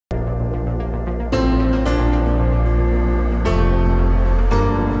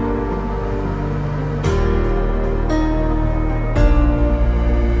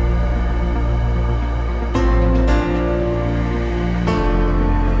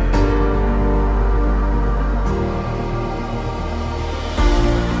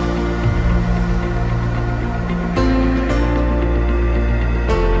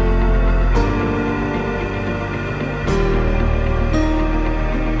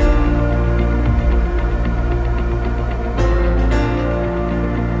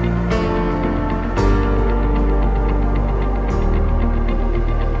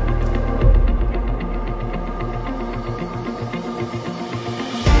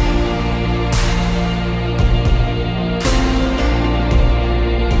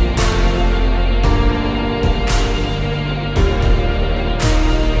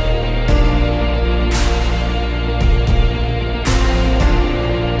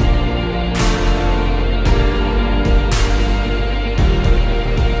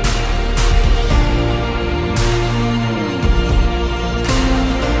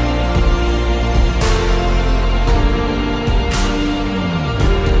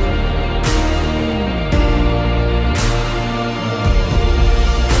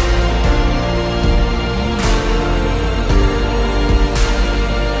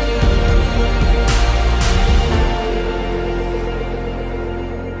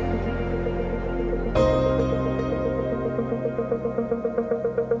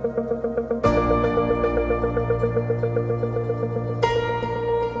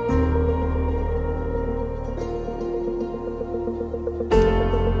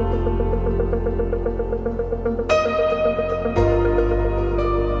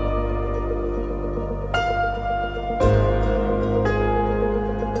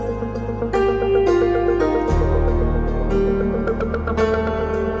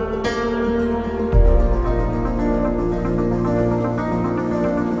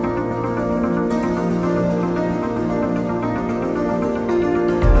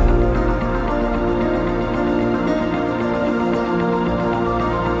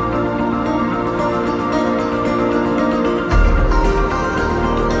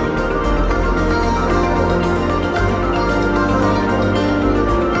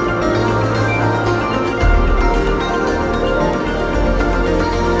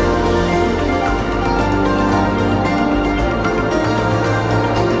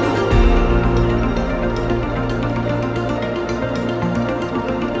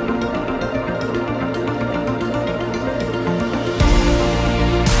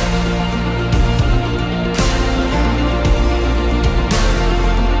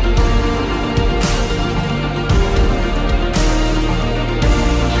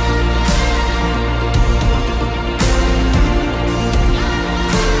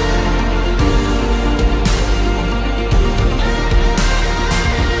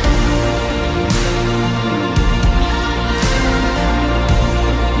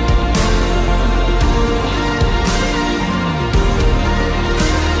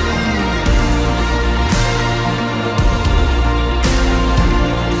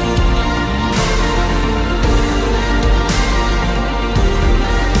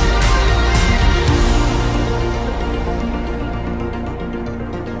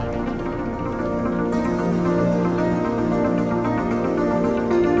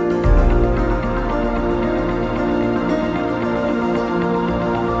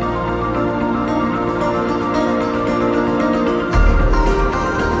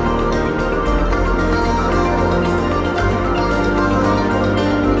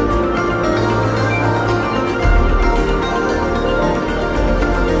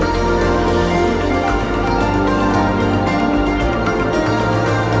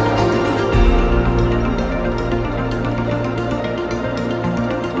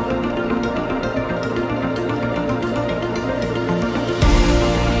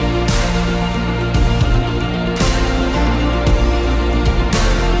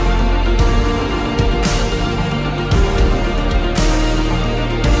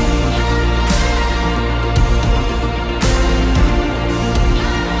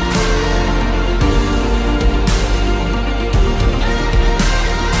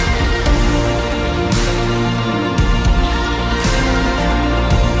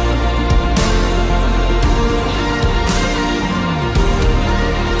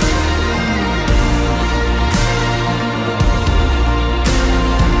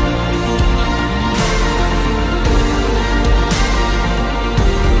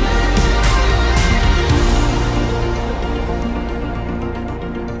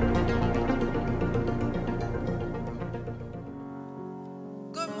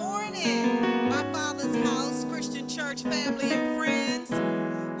church family and friends,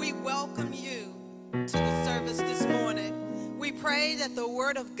 we welcome you to the service this morning. We pray that the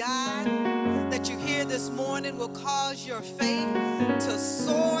word of God that you hear this morning will cause your faith to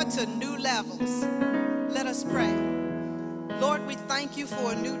soar to new levels. Let us pray. Lord, we thank you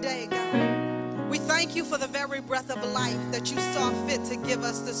for a new day, God. We thank you for the very breath of life that you saw fit to give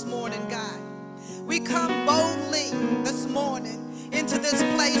us this morning, God. We come boldly this morning into this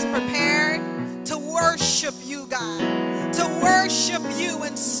place prepared to worship you, God, to worship you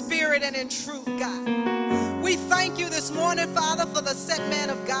in spirit and in truth, God. We thank you this morning, Father, for the set man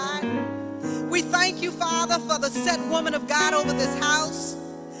of God. We thank you, Father, for the set woman of God over this house.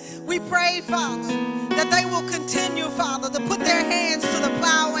 We pray, Father, that they will continue, Father, to put their hands to the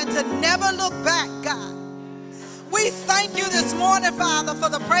plow and to never look back, God. We thank you this morning, Father, for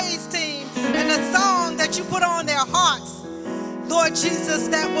the praise team and the song that you put on their hearts, Lord Jesus,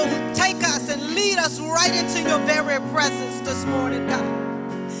 that will take us and lead us right into your very presence this morning,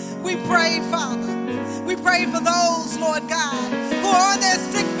 God. We pray, Father. We pray for those, Lord God, who are on their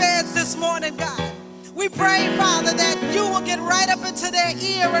sick beds this morning, God. We pray, Father, that you will get right up into their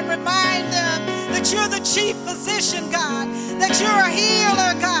ear and remind them that you're the chief physician, God, that you're a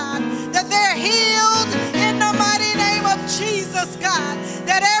healer, God, that they're healed in the mighty name of Jesus, God,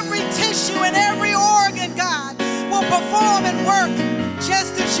 that every tissue and every organ, God, will perform and work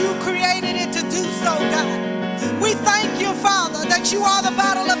just as you created it to do so, God. We thank you, Father, that you are the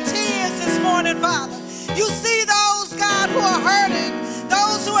bottle of tears this morning, Father. You see those, God, who are hurting,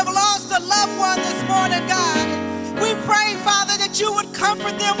 those who have lost a loved one this morning, God. We pray, Father, that you would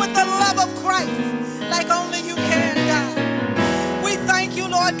comfort them with the love of Christ like only you can, God. We thank you,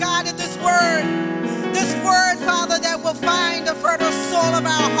 Lord God, that this word, Father, that will find the fertile soil of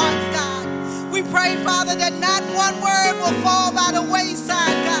our hearts, God. We pray, Father, that not one word will fall by the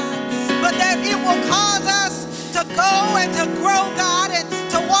wayside, God, but that it will cause us to go and to grow, God, and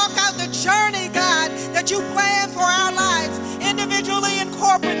to walk out the journey, God, that you plan for our lives, individually and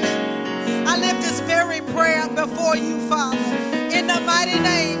corporately. I lift this very prayer before you, Father, in the mighty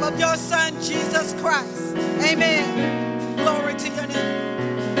name of your Son, Jesus Christ. Amen. Glory to your name.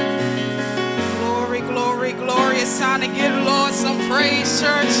 Glory, glory, glory. It's time to give the Lord some praise,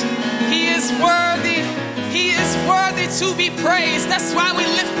 church. He is worthy. He is worthy to be praised. That's why we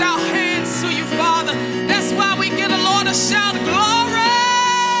lift our hands to you, Father. That's why we give the Lord a shout, glory.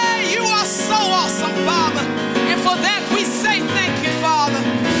 You are so awesome, Father. And for that we say thank you, Father.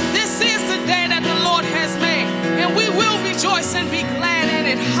 This is the day that the Lord has made, and we will rejoice and be glad in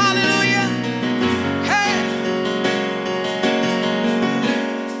it. Hallelujah. Hey.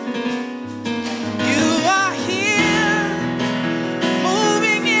 You are here,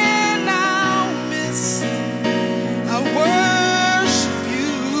 moving in our midst. I worship you.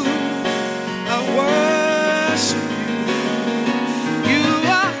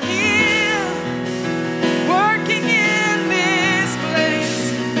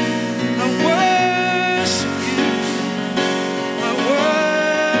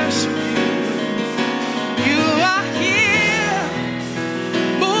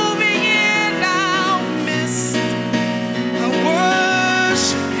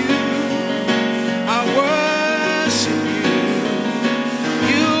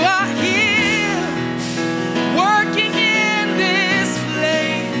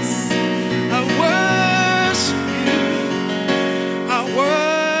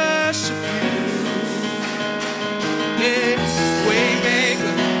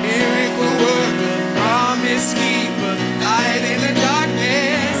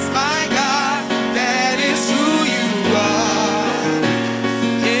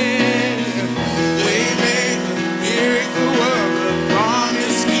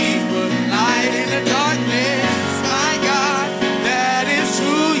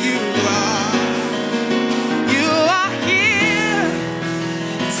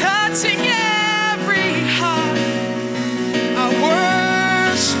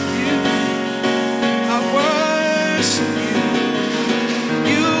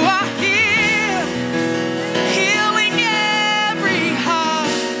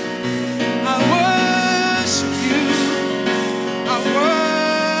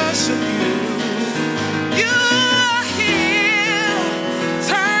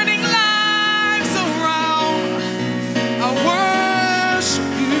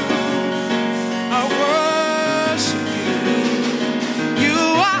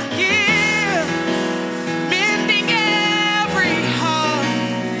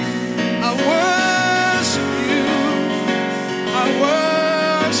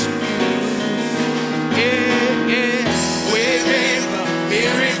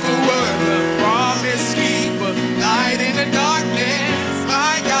 the darkness,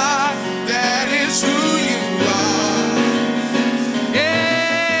 my God, that is who you are.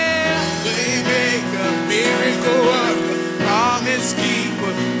 Yeah, waymaker, miracle worker, promise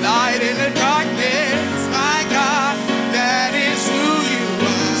keeper, light in the darkness, my God, that is who you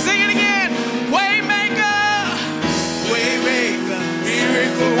are. Sing it again. Waymaker, waymaker,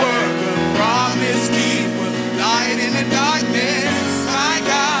 miracle worker, promise keeper, light in the darkness, my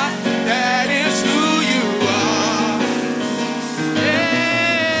God, that is who you are.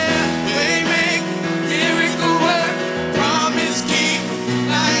 Yeah, waymaker, miracle worker, promise keeper,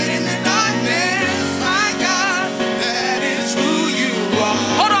 light in the darkness, my God, that is who you are.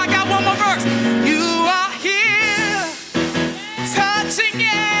 hold on, I got one more verse. You are here, touching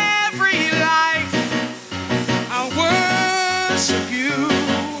every life. I worship you.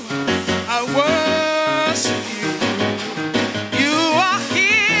 I worship you. You are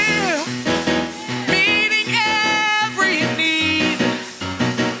here, meeting every need.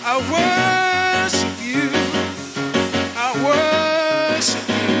 I worship you. I worship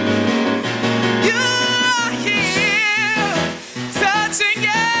you. You are here, touching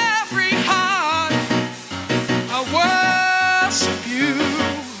every heart. I worship you.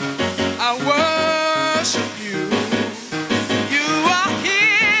 I worship you. You are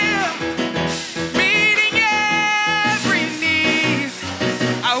here, meeting every need.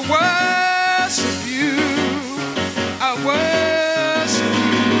 I worship you. I worship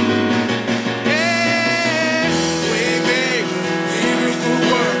you. Yeah. Waymaker, miracle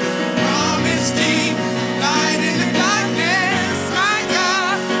worker, promise keeper, light in the darkness, my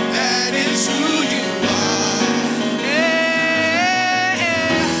God, that is who you are.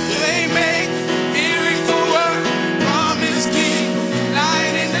 Waymaker, miracle worker, promise keeper,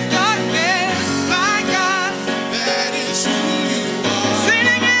 light in the darkness, my God, that is who you are. Sing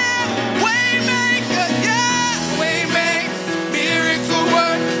it again. Waymaker, yeah. Waymaker, miracle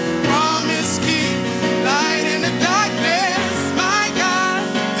worker, promise keeper, light in the darkness, my God,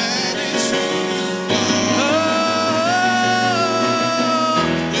 that is who you are.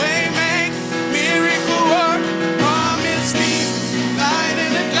 Waymaker, miracle worker, promise keeper, light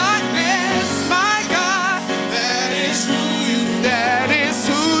in the darkness, my God, that is who you. That is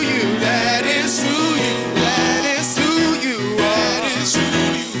who you. That is who you. That is who you That are. is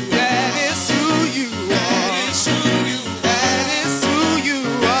who you. That is who you That are. is who you. That is who you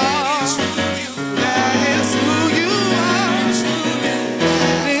are. That is who you. That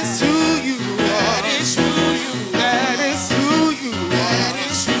is who you are. That is who you. That is who you are. That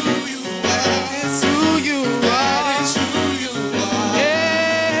is who you. That is who you That are. is who you are.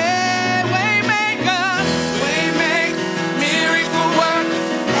 Yeah, waymaker. Waymaker, miracle worker,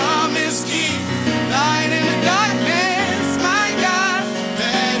 promise keeper, light in the darkness, my God,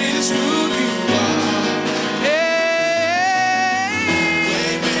 that is who you are. Yeah,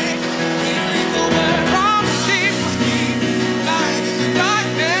 Waymaker, miracle worker, promise keeper. light in the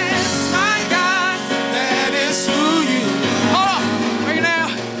darkness, my God, that is who you are. Hold on, bring it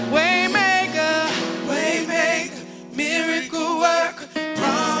down. Waymaker. Waymaker, miracle worker,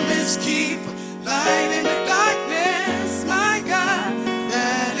 promise keeper, light in the darkness, my God,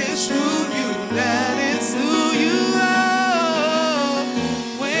 that is who you. That is who you are.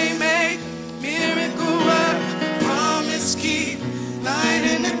 Waymaker, miracle worker, promise keeper, light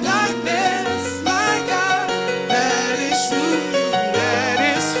in the darkness, my God, that is who you. That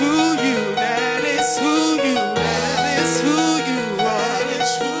is who you. That is who you. That is who you are. That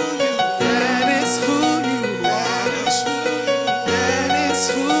is who you. That is who you are. That is who you. That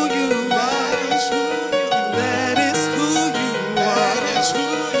is who you are. That is who you. That is who you are. That is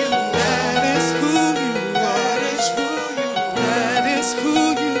who you. That is who you are. That is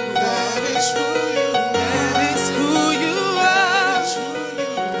who you. That is who you are. That is who you. That is who you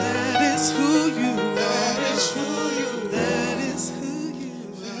are. That is who you That are. is who you. That is who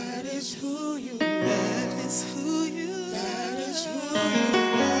you. That is who you. That is who you. That is who you.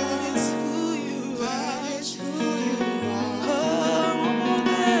 That is who you are. That is who you are. Oh,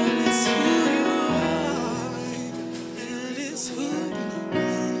 that is who you are. That is who you are.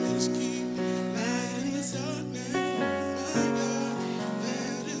 Promise keeper, light in the darkness, my God,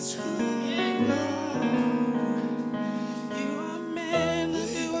 that is who you are. You are man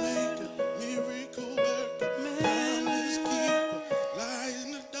of your word. Miracle worker, Man of promise your keeper, word. light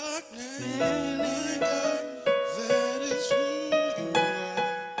in the darkness, Man of my your God, that is who you are.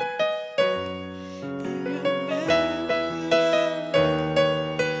 You're a man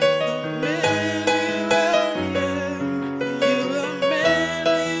of your word. You're a man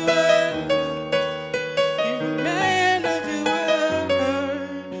of your word. You're a man of your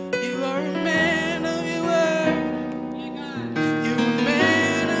word. You are a man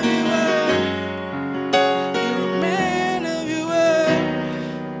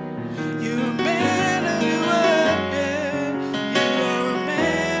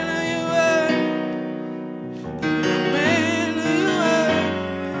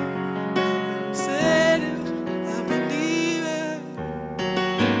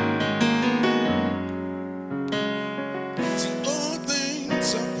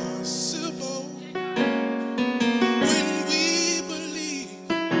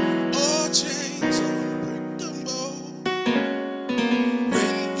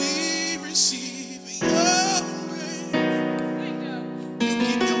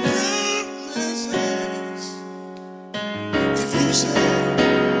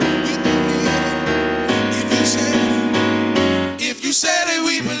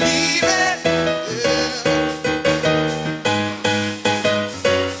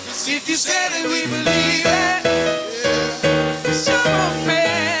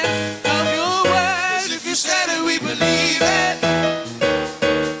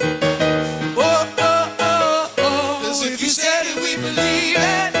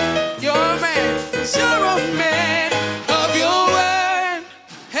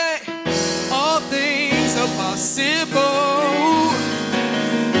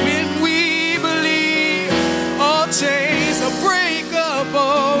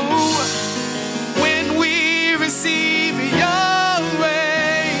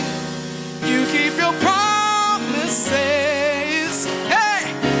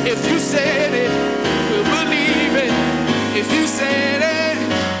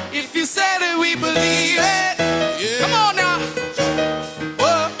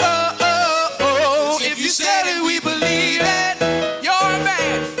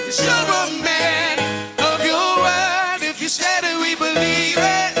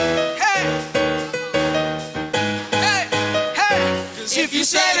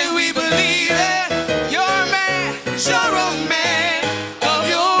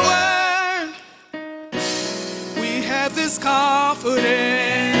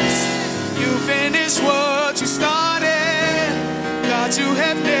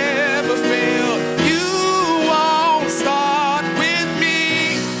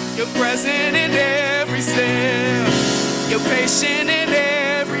patient in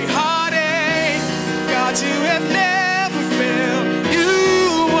every heartache. God, you have never failed.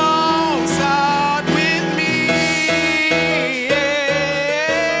 You won't start with me. Yeah.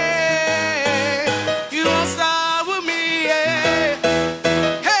 You won't start with me. Yeah.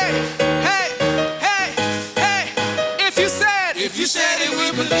 Hey, hey, hey, hey. If you said it,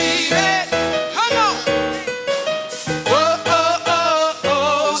 we believe it. Come on. Oh, oh, oh,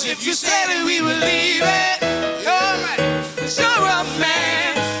 oh. If you said it, we believe it. You're right. 'Cause you're a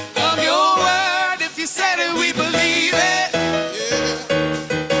man of your word. If you said it, we believe it.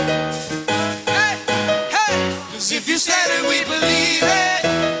 Hey, hey. 'Cause if you said it, we believe it.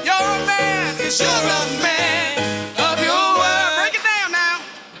 You're a man. 'Cause you're a man of your word. Break it down now.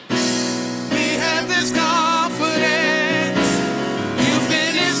 We have this confidence. You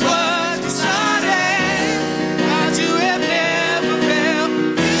finished what you started. God, you have never failed.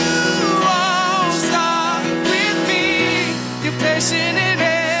 You won't start with me. You're patient in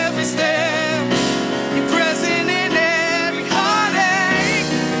every step. You're present in every heartache.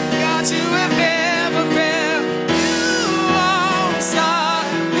 God, you have never failed. You won't start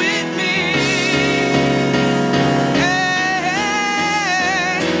with me.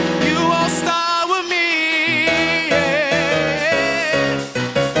 Hey, you won't start with me. Yeah.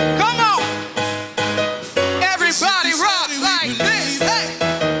 Come on. Everybody rock like this. Hey,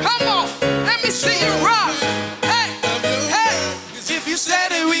 come on. Let me see you rock. Hey, hey. 'Cause if you said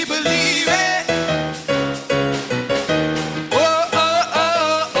it, we believe it. Oh, oh,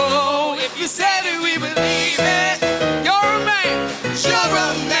 oh, oh. If you said it, we believe it. You're a man. 'Cause you're a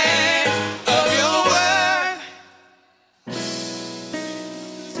man of your word.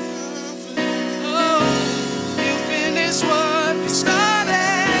 Oh, you finished what you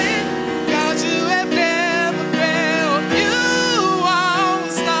started. God, you have never failed. You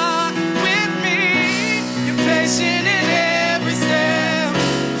won't start with me. You're patient in every step.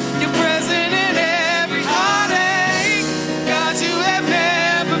 You're present in every heartache. God, you have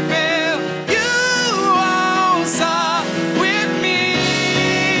never failed. You won't start with me.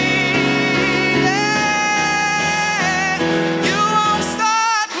 Yeah. You won't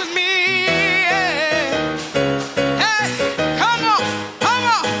start with me. Yeah. Hey, come on,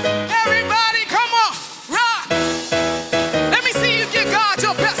 everybody, come on, rock. Let me see you give God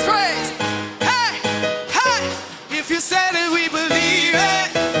your best praise. Hey, hey, if you said it, we believe it.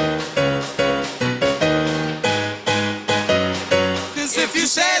 'Cause if you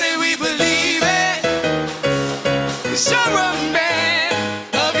said it, we believe it. 'Cause you're a man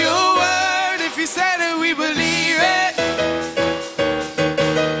of your word. If you said it, we believe it.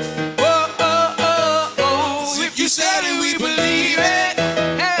 Oh, oh, oh, oh. If you said it, we believe it.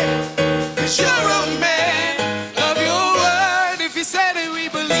 Hey, 'cause you're a man of your word. If you said it, we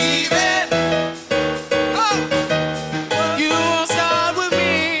believe it. Oh, you won't start with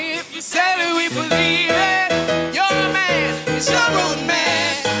me. If you said it, we believe it. You're a man. 'Cause you're a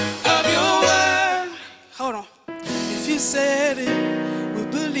man of your word. Hold on. If you said it, we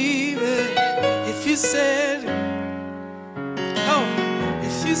believe it. If you said it. Oh,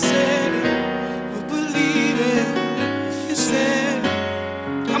 if you said it, we believe it. If you said it.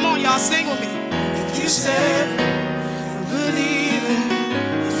 Come on, y'all, sing with me. If you said it, we believe it.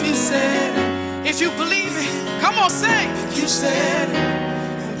 If you said it. If you believe it, come on, sing. If you said it,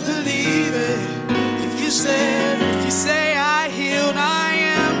 we believe it. If you said it. If you say I healed, I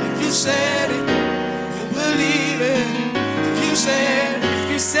am. If you said it, we believe it. If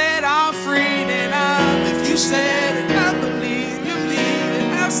you said I'm free, then I'm. If you said it, I believe. You believe it.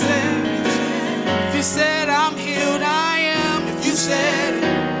 I said it. If you said I'm healed, I am. If you said it,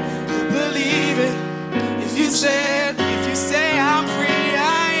 we believe it. If you say I'm free,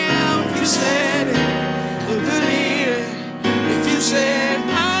 I am. If you said it, we believe it. If you said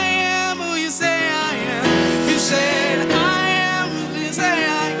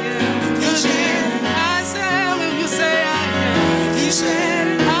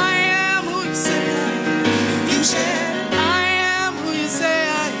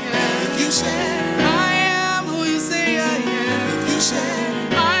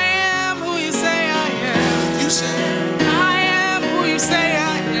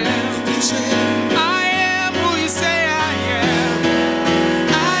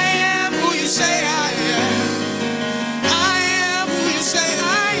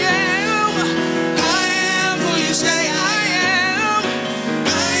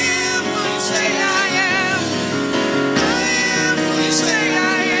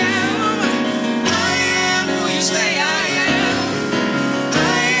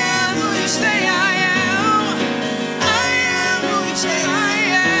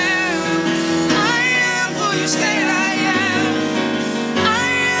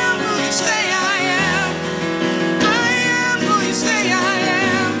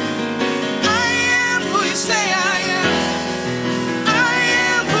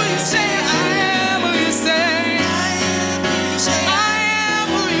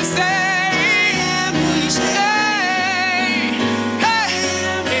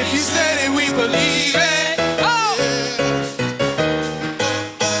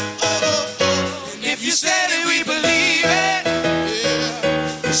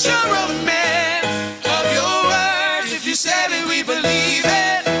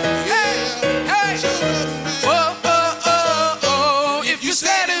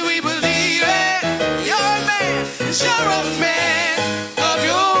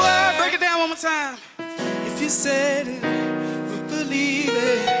said it, we believe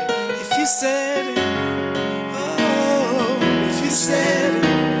it. If you said it, oh, if you said it,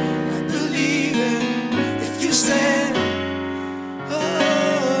 we believe it. If you said it,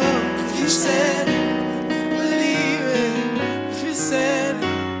 oh, if you said it, we believe it. If you said it,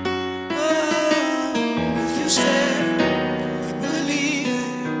 oh, if you said it, we believe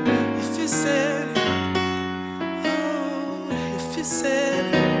it. If you said it, oh, if you said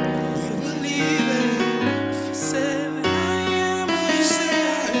it, we believe it. If you said it, I am who you say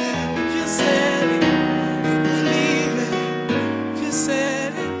I am. If you said it, we believe it. If you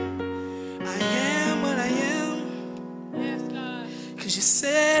said it, I am what I am. Yes, God. 'Cause you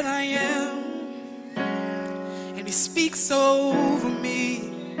said I am, and He speaks over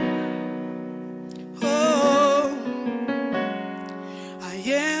me. Oh, I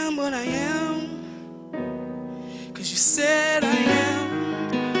am what I am, 'cause you said I am.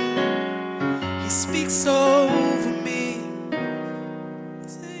 He speaks over me.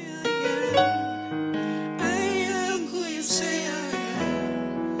 Say I am who you say I am.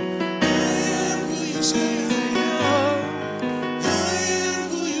 I am who you say I am. I am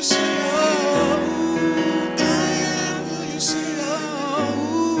who you say I am. I am who you say I am.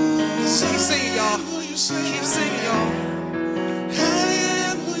 Keep singing, y'all. Keep singing, y'all. I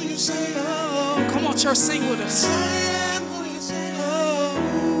am who you say I am. Come on, church, sing with us. I am who you say I am.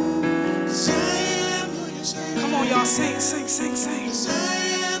 I am who you say I am. Come on, y'all, sing, sing, sing, sing. I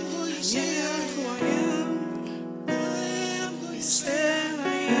am who you say I am. Who I am. I am who you said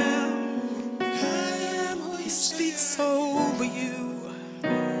I am. I am who He speaks over you.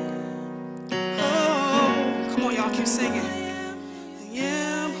 Oh, Come on, y'all, keep singing. I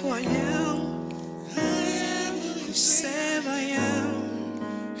am who I am. I am who you said I am.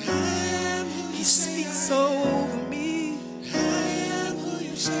 I am who He speaks over me. I am who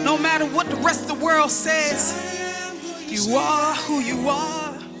you said. No matter what the rest of the world says, you are who you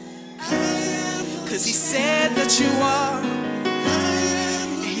are. 'Cause He said that you are.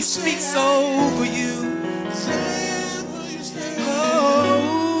 And He speaks over you.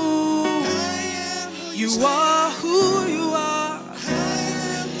 Oh, you are who you are.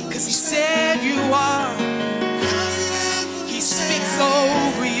 'Cause He said you are. He speaks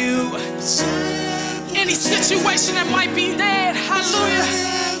over you. Any situation that might be dead, hallelujah.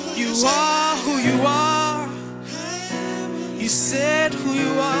 You are who you are. You said who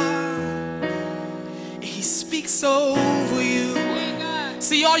you are. He speaks over you.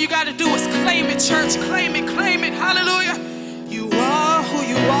 See, all you got to do is claim it, church. Claim it, hallelujah. You are who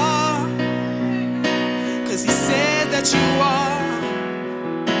you are. 'Cause He said that you are.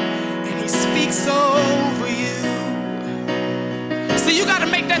 And He speaks over you. See, you got to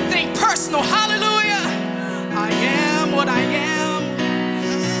make that thing personal, hallelujah. I am what I am.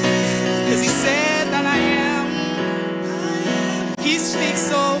 'Cause He said that I am. He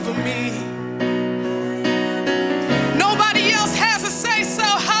speaks over me. Nobody else has a say so,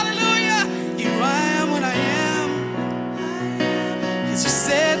 hallelujah. You I am what I am. 'Cause You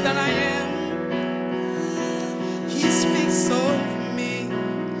said that I am. He speaks over me.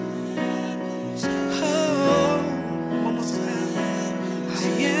 Oh, one more time. I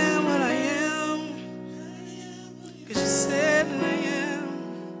am what I am. 'Cause You said that I am.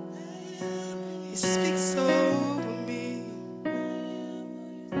 He speaks over me.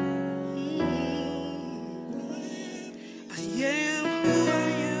 I am who I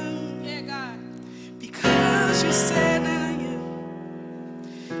am. Yeah, God. Because You said that I am.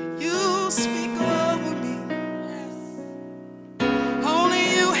 You speak over me. Only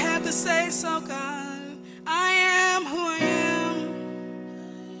You have to say so, God. I am who I am.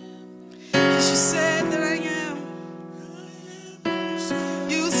 'Cause You said that I am.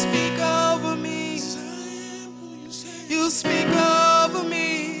 You speak over me. You speak over me.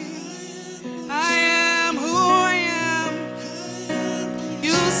 I am who I am.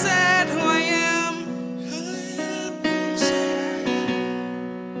 You said who I am.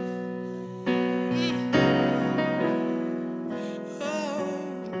 Oh,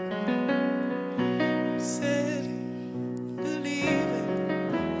 said it, believe it.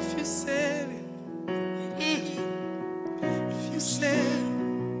 If You said it, if You said it,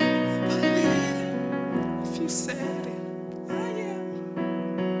 believe it. If You said it, I am.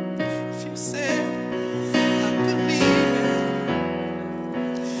 If You said it, I believe it.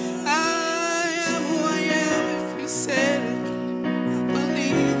 I am who I am. If You said it, I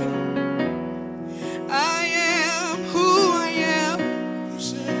believe it. I am who I am.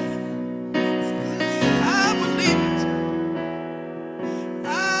 I believe it.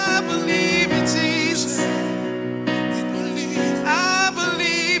 I believe it, Jesus. I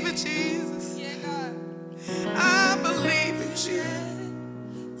believe it, Jesus. Yeah, God.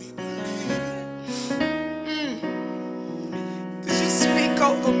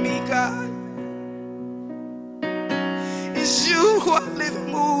 live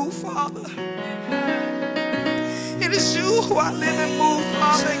and move, Father. It is you who I live and move,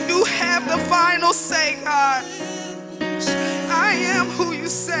 Father. You have the final say, God. I am who you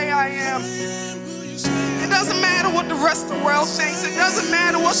say I am. It doesn't matter what the rest of the world thinks. It doesn't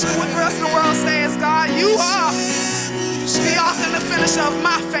matter what the rest of the world says, God. You are the author and the finisher of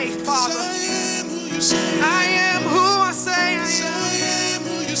my faith, Father. I am who I say I am.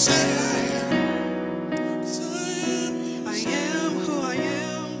 I am who I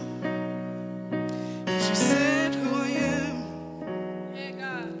am. You said who I am. Yeah,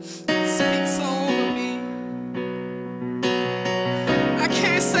 God. Speak so over me. I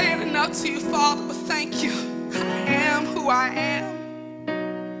can't say it enough to you, Father, but thank you. I am who I am.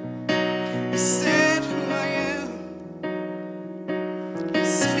 You said who I am. You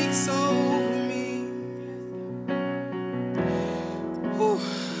speak so over me. Whew.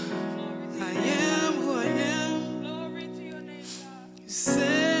 I am who I am. Glory to your name, God. You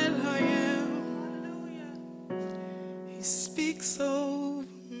said I am. He speaks over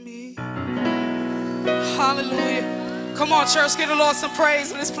me. Hallelujah. Come on, church, give the Lord some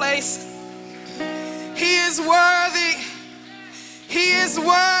praise in this place. He is worthy. He is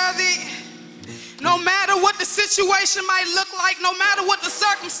worthy. No matter what the situation might look like, no matter what the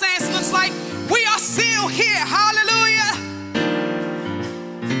circumstance looks like, we are still here. Hallelujah.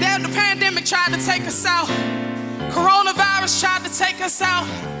 The pandemic tried to take us out. Coronavirus tried to take us out.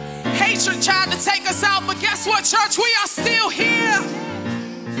 Hatred tried to take us out. But guess what, church? We are still here.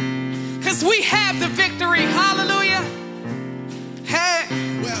 Because we have the victory. Hallelujah. Hey.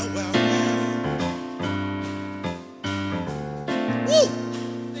 Well. Woo!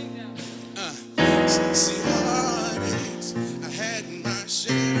 See heartaches. I had my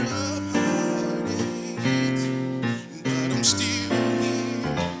share of heartaches, but I'm still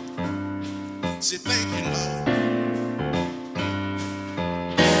here. Say thank you, Lord.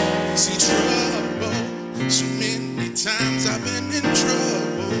 See trouble. So many times I've been in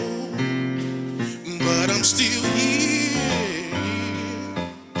trouble, but I'm still here.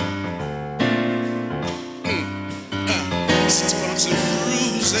 See bumps and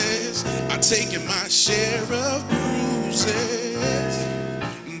bruises. I've taken my share of bruises,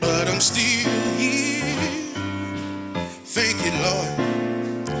 but I'm still here. Thank you, Lord.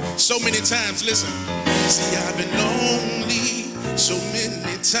 So many times, listen. See, I've been lonely. So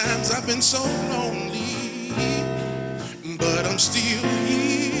many times I've been so lonely, but I'm still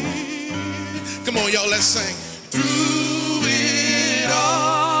here. Come on, y'all, let's sing. Through it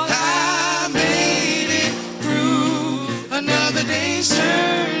all, I made it through another day's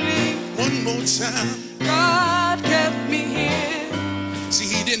journey. One more time. God kept me here. See,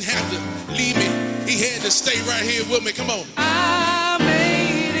 he didn't have to leave me. He had to stay right here with me. Come on. I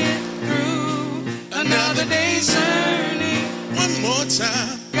made it through another day's journey. One more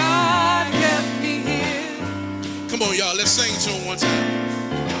time. God kept me here. Come on, y'all. Let's sing to him one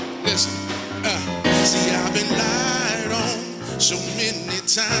time. Listen. See, I've been lied on. So many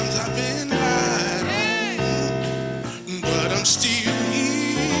times I've been lied on, but I'm still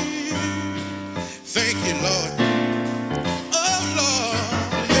here. Thank you, Lord. Oh,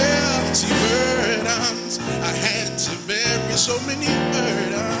 Lord. Yeah. See, burdens. I had to bury so many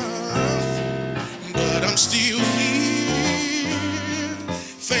burdens, but I'm still here.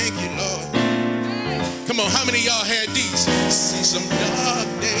 Thank you, Lord. Come on, how many of y'all had these? See, some dark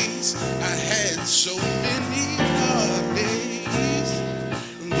days. I had so many dark days,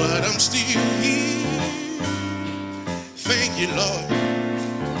 but I'm still here. Thank you, Lord.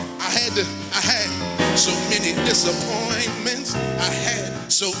 I had so many disappointments. I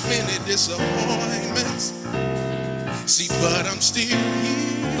had so many disappointments. See, but I'm still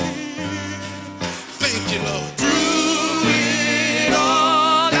here. Thank you, Lord. Through it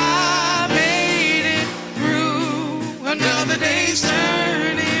all, I made it through another day's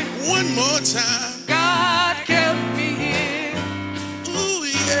journey. One more time. God kept me here. Ooh,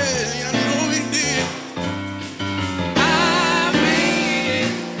 yeah, I know he did. I made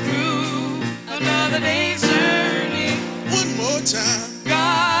it through another day's journey. One more time.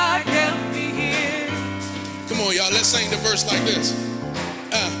 God kept me here. Come on, y'all, let's sing the verse like this.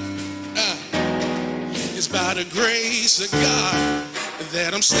 It's by the grace of God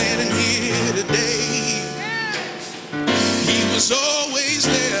that I'm standing here today. He was always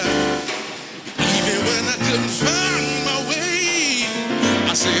there, even when I couldn't find my way.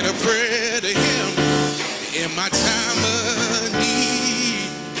 I said a prayer to him in my time of need.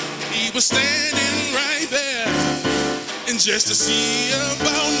 He was standing right there, and just to see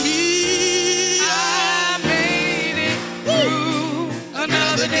about me, I made it through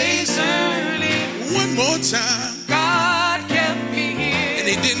another day's journey. one more time. God kept me here.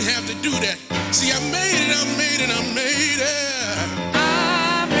 they didn't have to do that. See, I made it, I made it, I made it.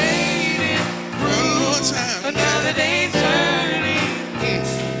 I made it One more time. another day's journey.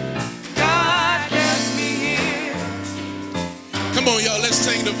 God kept me here. Come on, y'all, let's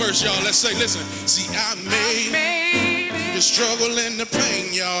sing the verse, y'all. Let's say, listen. See, I made Made the it. struggle and the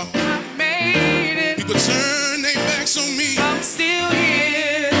pain, y'all. I made it. People turn their backs on me. I'm still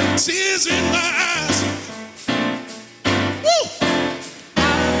here. Tears in my eyes. Woo!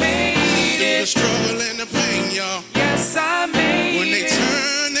 I made Through the it. struggle and the pain, y'all. Yes, I made When they it.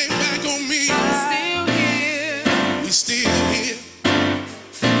 turn their back on me, I'm still here. we still here.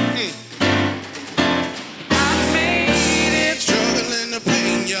 I made it. Struggle and the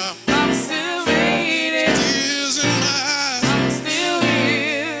pain, y'all. I'm still made it. Tears in my eyes. I'm still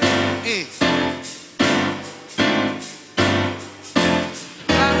here.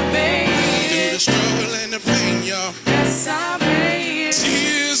 I made Through the it. struggle and the pain, y'all. Yes, I made it.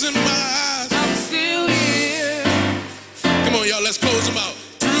 Tears in my eyes. I'm still here. Come on, y'all, let's close them out.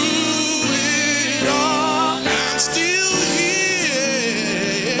 Through it all, I'm still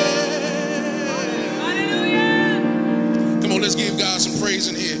here. Hallelujah. Come on, let's give God some praise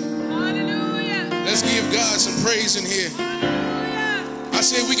in here. Hallelujah. Let's give God some praise in here. Hallelujah. I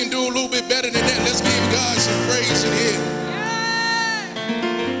said we can do a little bit better than that. Let's give God some praise in here.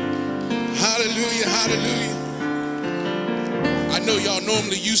 Hallelujah, hallelujah. I know y'all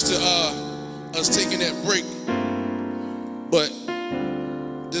normally used to us taking that break, but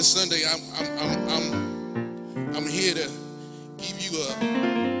this Sunday I'm here to give you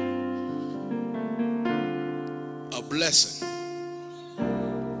a blessing.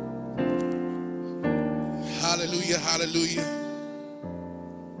 Hallelujah, hallelujah.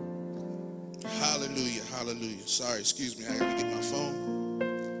 Hallelujah, hallelujah. Sorry, excuse me, I gotta get my phone.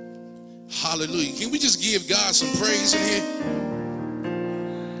 Hallelujah. Can we just give God some praise in here?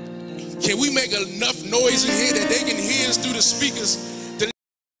 Can we make enough noise in here that they can hear us through the speakers to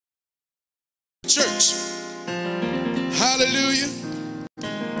church? Hallelujah.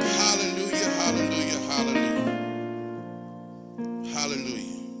 Hallelujah, hallelujah, hallelujah.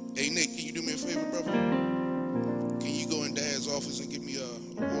 Hallelujah. Hey, Nick, can you do me a favor, brother? Can you go in Dad's office and give me a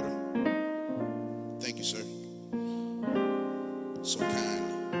water? Thank you, sir. So kind.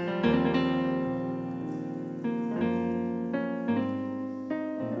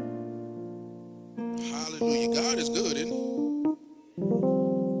 Hallelujah. God is good, isn't he?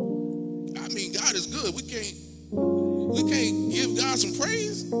 I mean, God is good. We can't give God some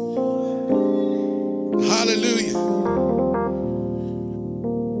praise. Hallelujah.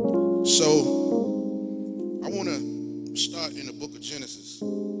 So I want to start in the book of Genesis.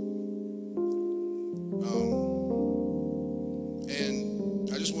 And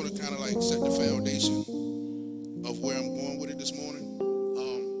I just want to kind of like set the foundation of where I'm going with it this morning.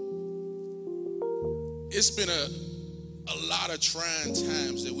 It's been a lot of trying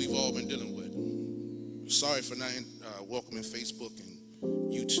times that we've all been dealing with. Sorry for not welcoming Facebook and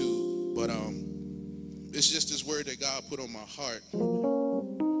YouTube, but it's just this word that God put on my heart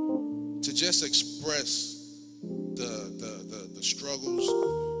to just express the struggles,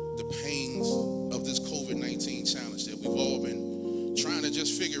 the pains of this COVID-19 challenge that we've all been trying to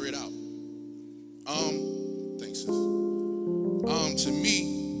just figure it out. Thanks, sis. To me,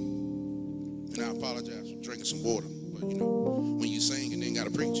 and I apologize for drinking some water, but you know, when you sing and then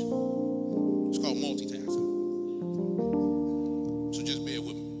gotta preach, it's called multitasking. So just bear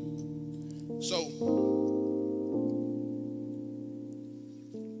with me. So,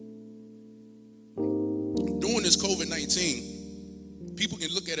 during this COVID-19, people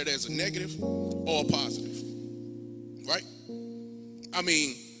can look at it as a negative or a positive, right? I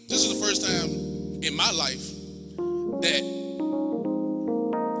mean, this is the first time in my life that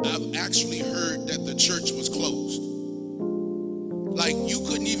I've actually heard that the church was closed. Like, you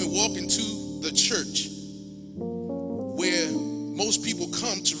couldn't even walk into the church where most people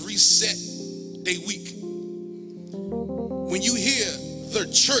come to reset their week. When you hear the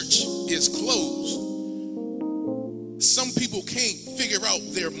church is closed, some people can't figure out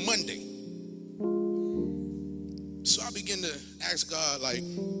their Monday. So I begin to ask God, like,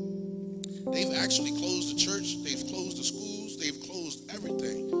 they've actually closed the church, they've closed the schools, they've closed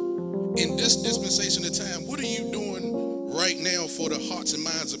everything. In this dispensation of time, what are you doing right now for the hearts and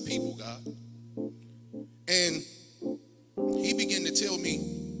minds of people, God? And he began to tell me,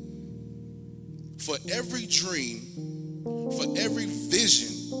 for every dream, for every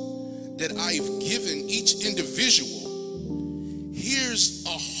vision that I've given each individual, here's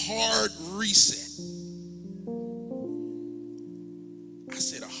a hard reset. I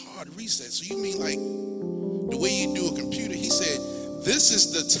said, a hard reset? So you mean like the way you do a computer? He said, this this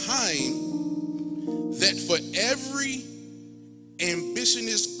is the time that for every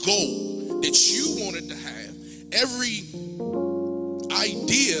ambitious goal that you wanted to have, every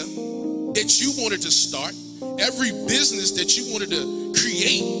idea that you wanted to start, every business that you wanted to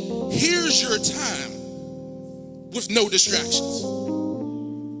create, here's your time with no distractions.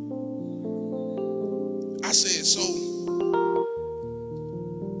 I said, so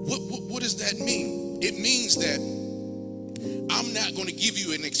what does that mean? It means that I'm not going to give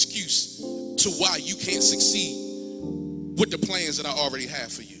you an excuse to why you can't succeed with the plans that I already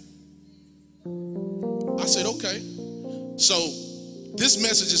have for you. I said, okay. So this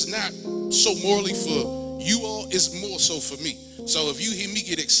message is not so morally for you all, it's more so for me. So if you hear me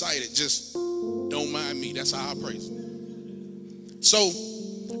get excited, just don't mind me. That's how I praise it. So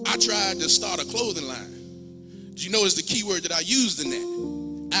I tried to start a clothing line. Did you notice the key word that I used in that?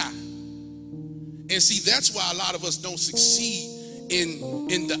 And see, that's why a lot of us don't succeed in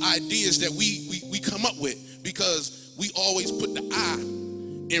the ideas that we come up with, because we always put the I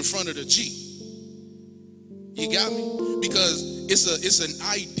in front of the G. You got me? Because it's an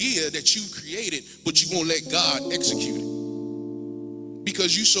idea that you created, but you won't let God execute it.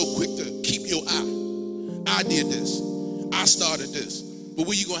 Because you so quick to keep your I did this. I started this. But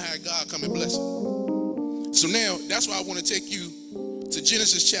when you gonna have God come and bless it? So now, that's why I want to take you to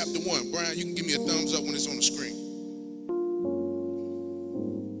Genesis chapter 1. Brian, you can give me a thumbs up when it's on the screen.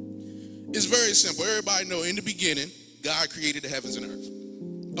 It's very simple. Everybody know in the beginning, God created the heavens and earth.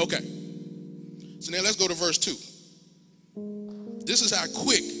 Okay. So now let's go to verse 2. This is how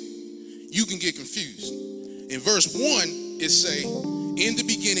quick you can get confused. In verse 1, it say, in the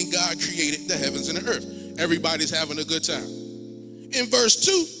beginning, God created the heavens and the earth. Everybody's having a good time. In verse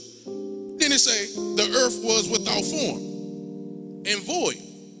 2, then it say, the earth was without form and void.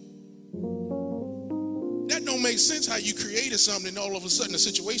 That don't make sense how you created something and all of a sudden a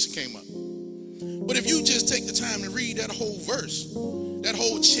situation came up. But if you just take the time to read that whole verse, that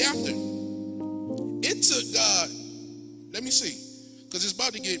whole chapter, it took God, let me see, because it's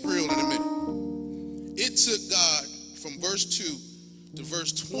about to get real in a minute. It took God from verse 2 to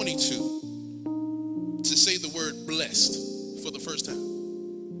verse 22 to say the word blessed for the first time.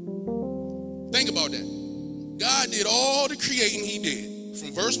 Think about that. God did all the creating he did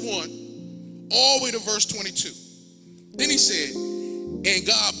from verse 1 all the way to verse 22. Then he said, and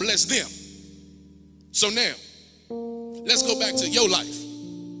God blessed them. So now, let's go back to your life.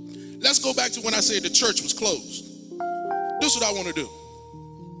 Let's go back to when I said the church was closed. This is what I want to do.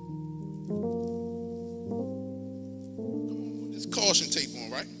 This caution tape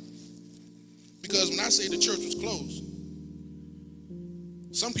on, right? Because when I say the church was closed,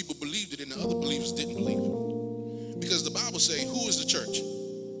 some people believed it and the other believers didn't believe it. Because the Bible says, who is the church?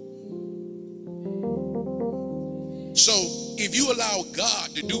 So if you allow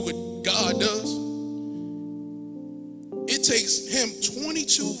God to do what God does, it takes him 20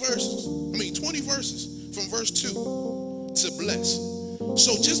 verses from verse 2 to bless.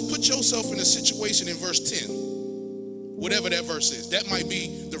 So just put yourself in a situation in verse 10, whatever that verse is. That might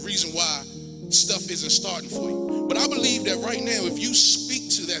be the reason why stuff isn't starting for you. But I believe that right now, if you speak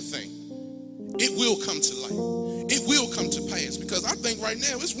to that thing, it will come to light. It will come to pass, because I think right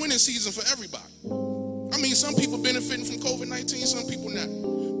now it's winning season for everybody. I mean, some people benefiting from COVID-19, some people not.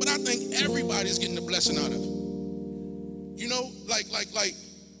 But I think everybody's getting the blessing out of it. You know, like,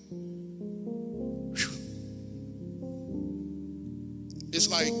 it's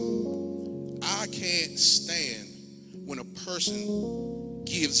like, I can't stand when a person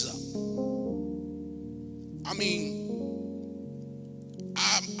gives up. I mean,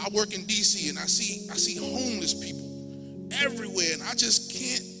 I work in DC and I see homeless people everywhere, and I just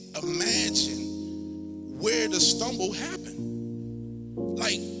can't imagine where the stumble happened.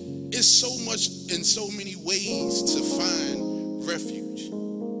 Like, it's so much in so many ways to find refuge.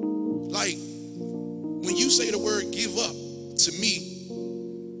 Like, when you say the word give up, to me,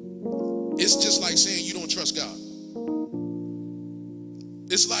 it's just like saying you don't trust God.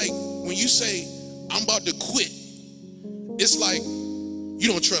 It's like when you say, I'm about to quit, it's like you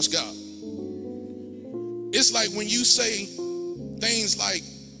don't trust God. It's like when you say things like,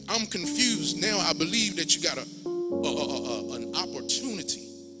 I'm confused, now I believe that you got an opportunity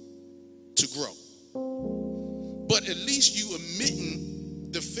to grow. But at least you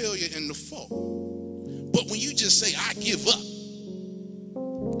admitting the failure and the fault. But when you just say, I give up,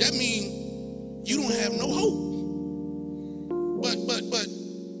 that means you don't have no hope. But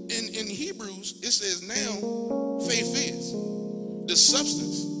in Hebrews, it says now faith is the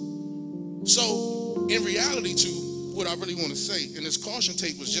substance. So in reality, to what I really want to say, and this caution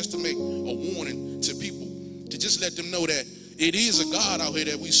tape was just to make a warning to people, to just let them know that it is a God out here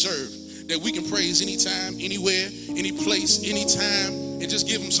that we serve, that we can praise anytime, anywhere, any place, anytime, and just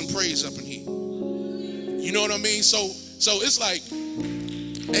give him some praise up in here. You know what I mean? So it's like,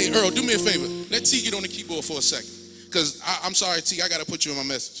 hey, Earl, do me a favor. Let T get on the keyboard for a second. Because I'm sorry, T, I got to put you in my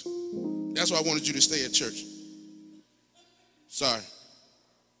message. That's why I wanted you to stay at church. Sorry.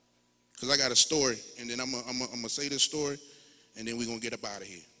 Because I got a story, and then I'm going to say this story, and then we're going to get up out of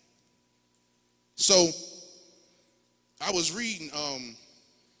here. So I was reading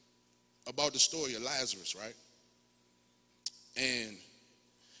about the story of Lazarus, right? And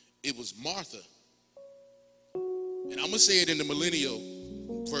it was Martha. And I'm going to say it in the millennial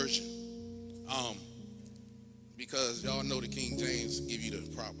version. Because y'all know the King James give you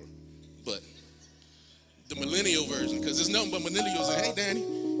the proper. But the millennial version, because there's nothing but millennials. And hey, Danny.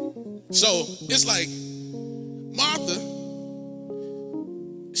 So it's like Martha,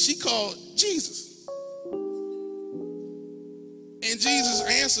 she called Jesus. And Jesus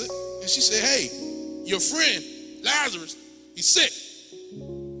answered, and she said, hey, your friend, Lazarus, he's sick.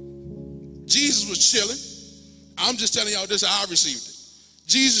 Jesus was chilling. I'm just telling y'all this, how I received it.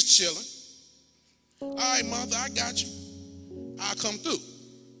 Jesus chilling. All right, Martha, I got you. I'll come through.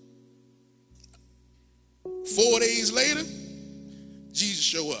 4 days later, Jesus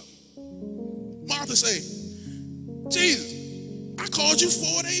show up. Martha say, Jesus, I called you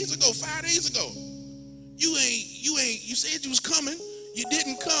 4 days ago, 5 days ago. You said you was coming. You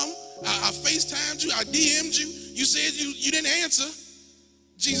didn't come. I FaceTimed you. I DM'd you. You said you didn't answer.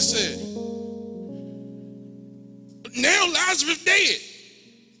 Jesus said, now Lazarus dead.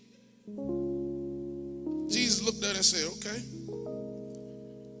 Jesus looked at her and said, okay.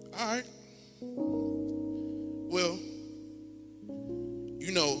 All right. Well,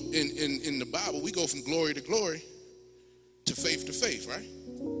 you know, in the Bible, we go from glory to glory to faith, right?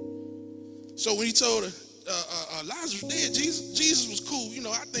 So when he told her, Lazarus dead, Jesus was cool. You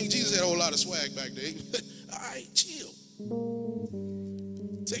know, I think Jesus had a whole lot of swag back there. All right, chill.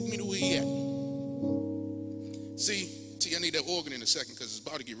 Take me to where he at. See, T, I need that organ in a second because it's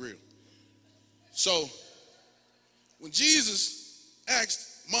about to get real. So when Jesus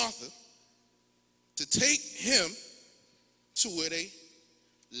asked Martha to take him to where they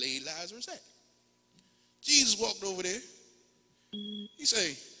laid Lazarus at, Jesus walked over there. He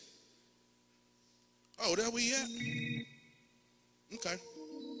said, oh, there we at? Okay.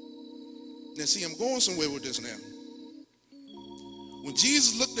 Now see, I'm going somewhere with this now. When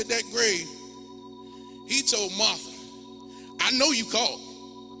Jesus looked at that grave, he told Martha, I know you called.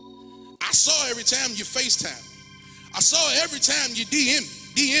 I saw every time you FaceTime. I saw every time you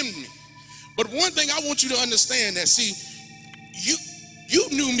DM'd me. But one thing I want you to understand that, see, you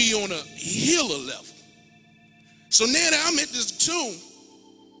knew me on a healer level. So now that I'm at this tomb,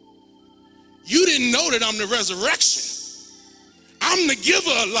 you didn't know that I'm the resurrection. I'm the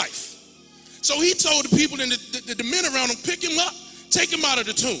giver of life. So he told the people and the men around him, pick him up, take him out of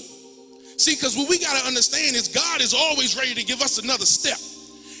the tomb. See, because what we got to understand is God is always ready to give us another step.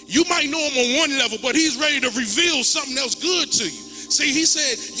 You might know him on one level, but he's ready to reveal something else good to you. See, he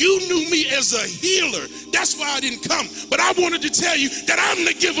said, you knew me as a healer. That's why I didn't come. But I wanted to tell you that I'm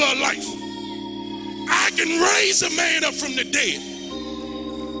the giver of life. I can raise a man up from the dead.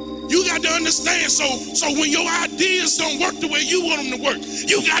 You got to understand, so when your ideas don't work the way you want them to work,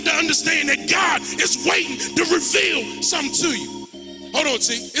 you got to understand that God is waiting to reveal something to you. Hold on,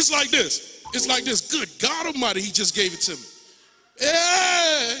 T. It's like this. It's like this. Good God Almighty, he just gave it to me.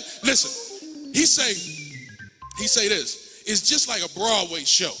 Yeah. Listen, he say this. It's just like a Broadway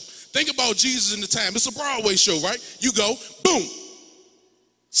show. Think about Jesus in the time. It's a Broadway show, right? You go, boom.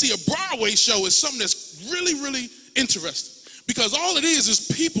 See, a Broadway show is something that's really, really interesting. Because all it is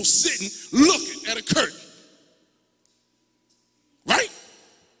people sitting looking at a curtain. Right?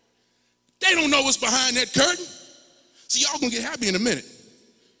 They don't know what's behind that curtain. See, y'all gonna get happy in a minute.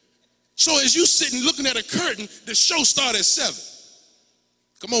 So as you sitting looking at a curtain, the show starts at 7.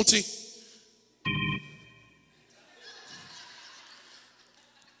 Come on, T.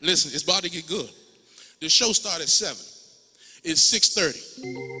 Listen, it's about to get good. The show starts at 7. It's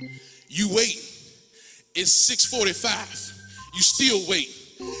 6:30. You waiting. It's 6:45. You still waiting.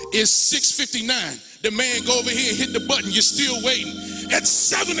 It's 6:59. The man go over here and hit the button. You're still waiting. At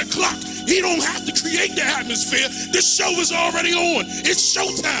 7 o'clock, he don't have to create the atmosphere. The show is already on. It's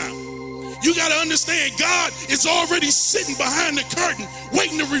showtime. You got to understand, God is already sitting behind the curtain,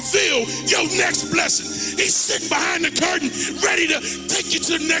 waiting to reveal your next blessing. He's sitting behind the curtain, ready to take you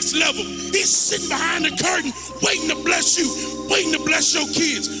to the next level. He's sitting behind the curtain, waiting to bless you, waiting to bless your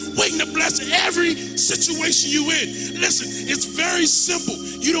kids, waiting to bless every situation you in. Listen, it's very simple.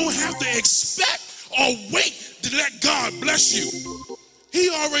 You don't have to expect or wait to to let God bless you. He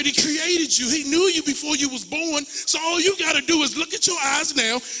already created you. He knew you before you was born. So all you got to do is look at your eyes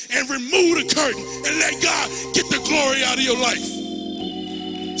now and remove the curtain and let God get the glory out of your life.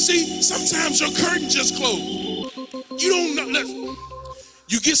 See, sometimes your curtain just closed. You don't know. Listen,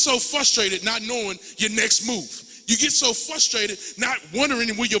 you get so frustrated not knowing your next move. You get so frustrated not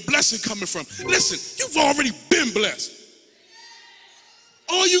wondering where your blessing coming from. Listen, you've already been blessed.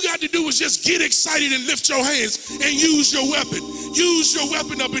 All you got to do is just get excited and lift your hands and use your weapon. Use your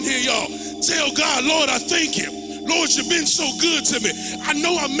weapon up in here, y'all. Tell God, Lord, I thank you. Lord, you've been so good to me. I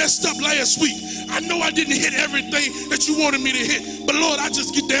know I messed up last week. I know I didn't hit everything that you wanted me to hit. But Lord, I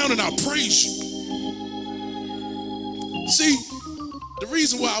just get down and I praise you. See, the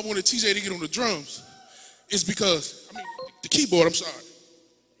reason why I wanted TJ to get on the drums is because, the keyboard, I'm sorry.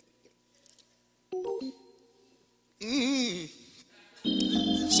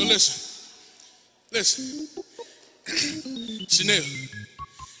 So listen, Chanel,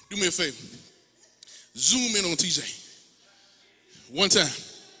 do me a favor. Zoom in on TJ one time,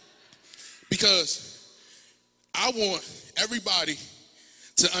 because I want everybody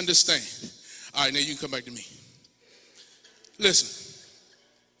to understand. All right, now you can come back to me. Listen,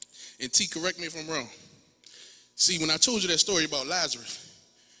 and T, correct me if I'm wrong. See, when I told you that story about Lazarus,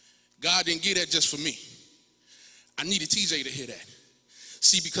 God didn't give that just for me. I needed TJ to hear that.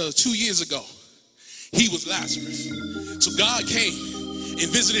 See, because 2 years ago, he was Lazarus. So God came and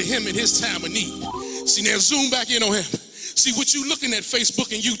visited him in his time of need. See, now zoom back in on him. See, what you looking at Facebook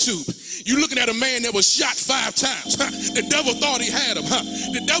and YouTube, you looking at a man that was shot 5 times. The devil thought he had him.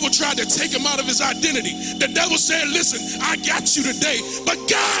 The devil tried to take him out of his identity. The devil said, listen, I got you today. But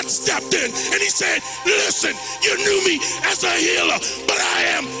God stepped in and he said, listen, you knew me as a healer, but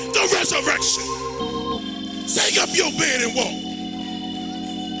I am the resurrection. Take up your bed and walk.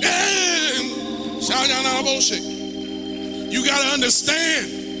 And shout out our bullshit. You got to understand,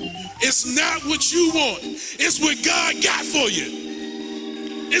 it's not what you want. It's what God got for you.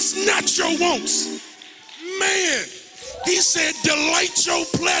 It's not your wants. Man, he said, delight your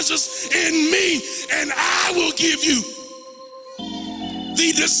pleasures in me, and I will give you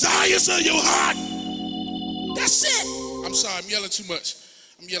the desires of your heart. That's it. I'm sorry, I'm yelling too much.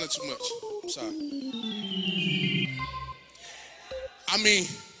 I'm sorry.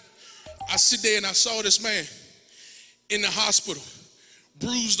 I sit there and I saw this man in the hospital,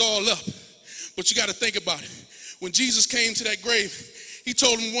 bruised all up. But you got to think about it. When Jesus came to that grave, he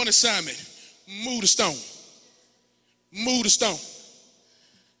told him one assignment: move the stone. Move the stone.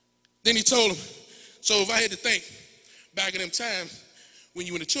 Then he told him, so if I had to think back in them times when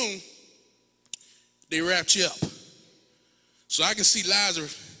you in the tomb, they wrapped you up. So I can see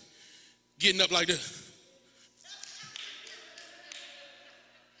Lazarus getting up like this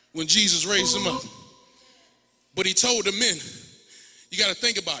when Jesus raised him up. But he told the men, you got to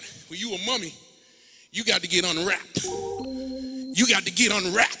think about it. When you a mummy, you got to get unwrapped. You got to get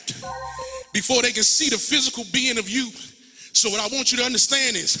unwrapped before they can see the physical being of you. So what I want you to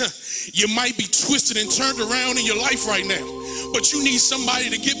understand is, you might be twisted and turned around in your life right now, but you need somebody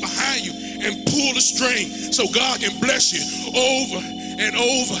to get behind you and pull the string so God can bless you over and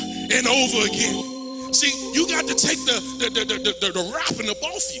over and over again. See, you got to take the wrapping up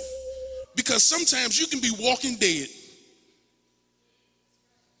off you, because sometimes you can be walking dead.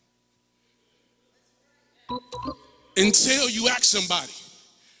 Until you ask somebody,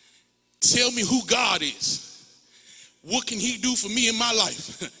 tell me who God is. What can he do for me in my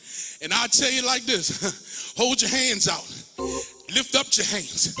life? And I'll tell you like this, hold your hands out, lift up your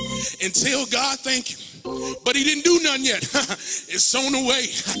hands, and tell God thank you. But he didn't do nothing yet. It's on the way.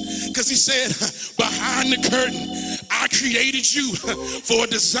 Because he said, behind the curtain, I created you for a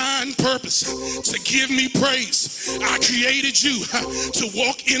design purpose, to give me praise. I created you to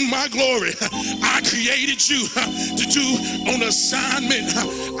walk in my glory. I created you to do on assignment.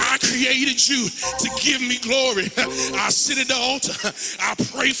 I created you to give me glory. I sit at the altar. I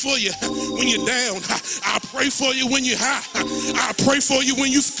pray for you when you're down. I pray for you when you're high. I pray for you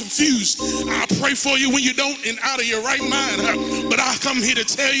when you're confused. I pray for you when you don't and out of your right mind. But I come here to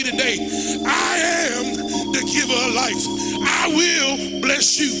tell you today, I am the giver of life. I will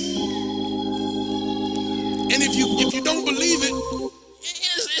bless you. And if you don't believe it,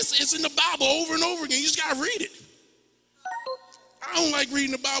 it's in the Bible over and over again. You just got to read it. I don't like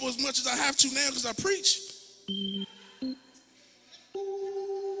reading the Bible as much as I have to now because I preach.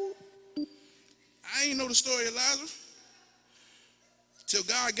 I ain't know the story of Lazarus till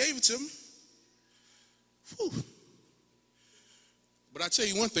God gave it to me. Whew. But I tell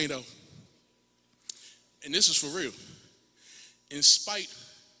you one thing though, and this is for real. In spite,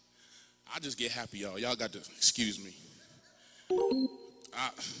 I just get happy, y'all. Y'all got to excuse me.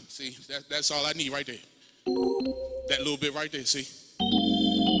 See, that's all I need right there. That little bit right there, see?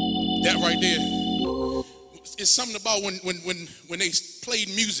 That right there. It's something about when they played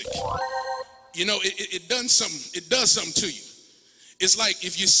music. You know, it does something to you. It's like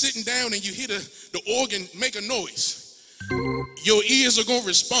if you're sitting down and you hear the organ make a noise, your ears are going to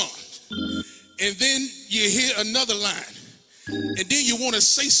respond. And then you hear another line. And then you want to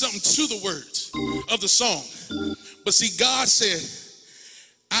say something to the words of the song. But see, God said,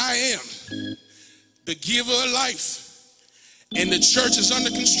 I am the giver of life, and the church is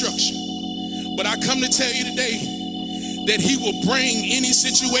under construction. But I come to tell you today that he will bring any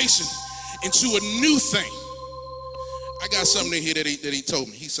situation into a new thing. I got something in here that he told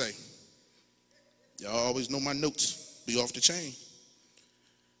me. He say, y'all always know my notes be off the chain.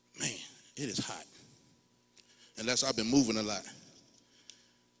 Man, it is hot. Unless I've been moving a lot.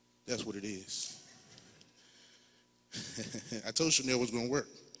 That's what it is. I told Chanel it was going to work.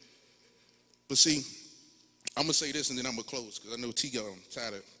 But see, I'm going to say this and then I'm going to close because I know T got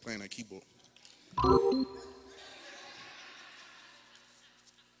tired of playing that keyboard. I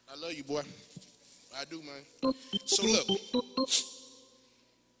love you, boy. I do, man. So look,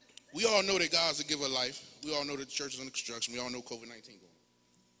 we all know that God's the giver of life. We all know that the church is under construction. We all know COVID-19 going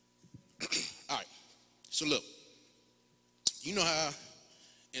on. All right. So look, you know how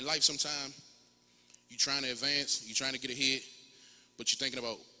in life sometimes you're trying to advance, you're trying to get ahead, but you're thinking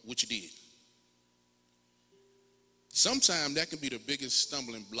about what you did. Sometimes that can be the biggest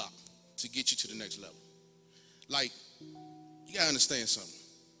stumbling block to get you to the next level. Like, you gotta understand something.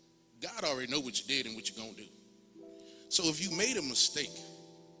 God already know what you did and what you're gonna do. So if you made a mistake,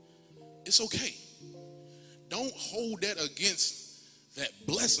 it's okay. Don't hold that against that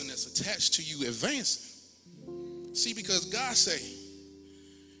blessing that's attached to you advancing. See, because God say,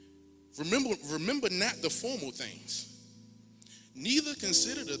 remember not the formal things, neither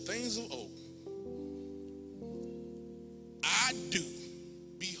consider the things of old. I do.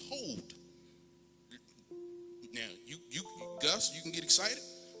 Behold. Now, you Gus, you can get excited.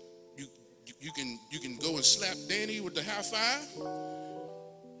 You can go and slap Danny with the high five.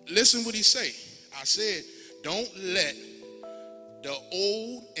 Listen what he say. I said, don't let the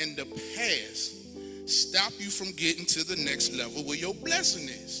old and the past stop you from getting to the next level where your blessing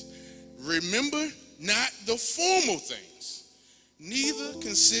is. Remember not the formal things, neither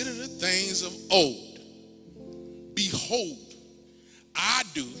consider the things of old. Behold, I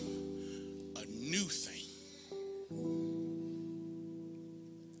do a new thing.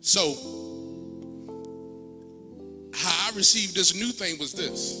 So, how I received this new thing was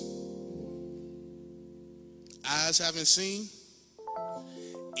this. Eyes haven't seen,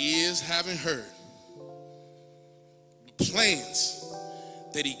 ears haven't heard. Plans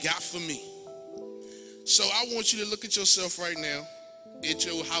that he got for me. So I want you to look at yourself right now, at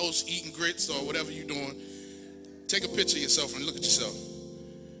your house eating grits or whatever you're doing. Take a picture of yourself and look at yourself.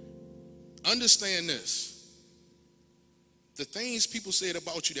 Understand this. The things people said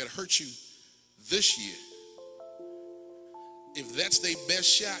about you that hurt you this year, if that's their best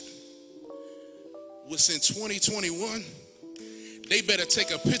shot, what's in 2021, they better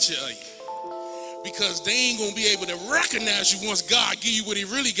take a picture of you. Because they ain't gonna be able to recognize you once God give you what he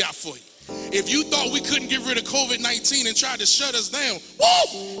really got for you. If you thought we couldn't get rid of COVID-19 and tried to shut us down,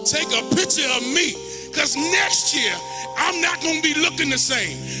 woo, take a picture of me. Because next year, I'm not gonna be looking the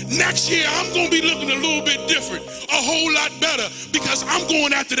same. Next year, I'm gonna be looking a little bit different, a whole lot better, because I'm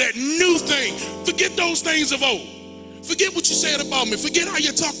going after that new thing. Forget those things of old. Forget what you said about me. Forget how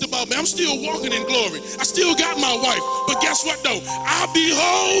you talked about me. I'm still walking in glory. I still got my wife. But guess what though? I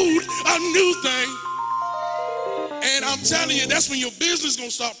behold a new thing. And I'm telling you, that's when your business is going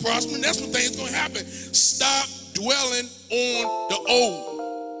to start prospering. That's when things going to happen. Stop dwelling on the old.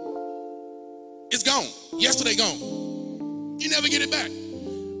 It's gone. Yesterday gone. You never get it back.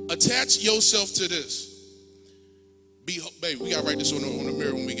 Attach yourself to this. Baby, we got to write this on the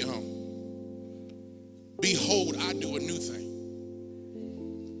mirror when we get home. Behold, I do a new thing.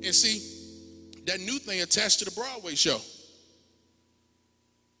 And see, that new thing attached to the Broadway show.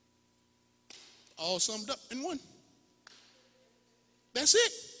 All summed up in one. That's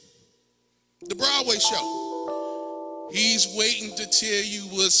it. The Broadway show. He's waiting to tell you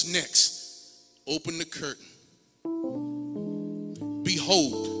what's next. Open the curtain.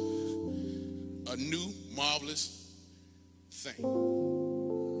 Behold, a new marvelous thing.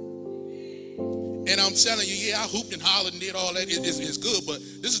 And I'm telling you, yeah, I hooped and hollered and did all that. It's good, but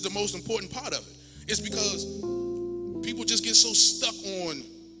this is the most important part of it. It's because people just get so stuck on,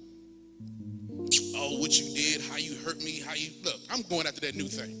 oh, what you did, how you hurt me, how you, look, I'm going after that new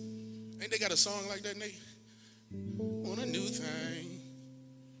thing. Ain't they got a song like that, Nate? On a new thing.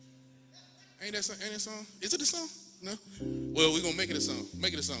 Ain't that song? Is it a song? No? Well, we're going to make it a song.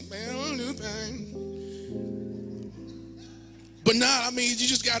 Make it a song. Man, on a new thing. But nah, I mean, you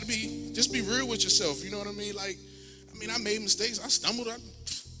just got to be real with yourself. You know what I mean? Like, I made mistakes. I stumbled.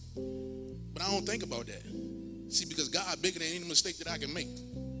 But I don't think about that. See, because God bigger than any mistake that I can make.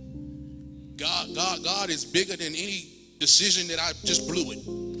 God is bigger than any decision that I just blew it.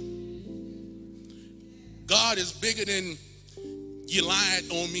 God is bigger than you lied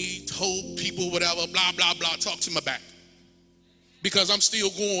on me, told people whatever, blah, blah, blah, talk to my back. Because I'm still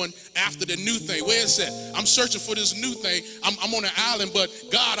going after the new thing. Where is that? I'm searching for this new thing. I'm on an island, but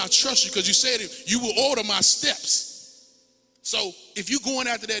God, I trust you because you said it. You will order my steps. So if you're going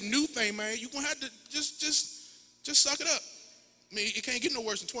after that new thing, man, you're going to have to just suck it up. I mean, it can't get no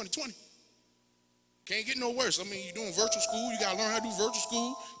worse than 2020. Can't get no worse. I mean, you're doing virtual school. You got to learn how to do virtual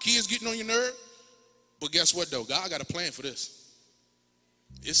school. Kids getting on your nerve. But guess what, though? God got a plan for this.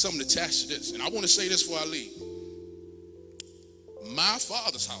 It's something attached to this. And I want to say this before I leave. My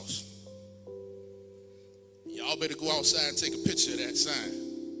Father's house. Y'all better go outside and take a picture of that sign.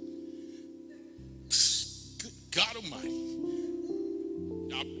 Good God Almighty.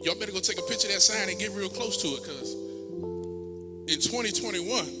 Y'all better go take a picture of that sign and get real close to it, because in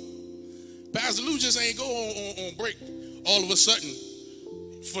 2021, Pastor Lou just ain't go on break all of a sudden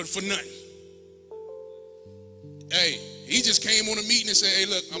for nothing. Hey, he just came on a meeting and said, hey,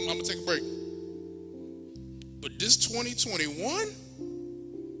 look, I'm going to take a break. But this 2021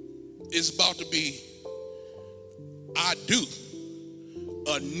 is about to be, I do,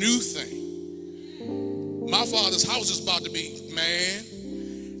 a new thing. My Father's house is about to be, man,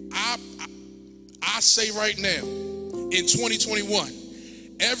 I say right now, in 2021,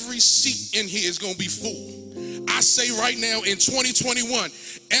 every seat in here is going to be full. I say right now, in 2021,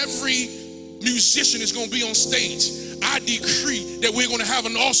 every musician is going to be on stage. I decree that we're going to have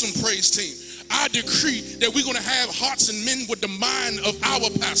an awesome praise team. I decree that we're going to have hearts and men with the mind of our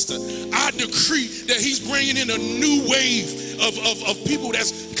pastor. I decree that he's bringing in a new wave of people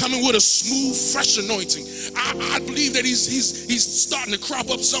that's coming with a smooth, fresh anointing. I believe that he's starting to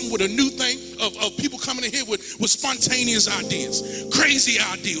crop up something with a new thing of people coming in here with spontaneous ideas, crazy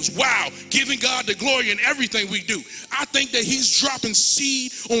ideas. Wow, giving God the glory in everything we do. I think that he's dropping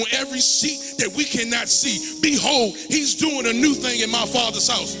seed on every seat that we cannot see. Behold, he's doing a new thing in my Father's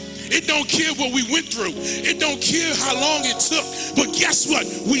house. It don't care what we went through. It don't care how long it took. But guess what?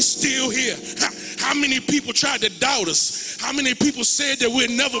 We still here. How many people tried to doubt us? How many people said that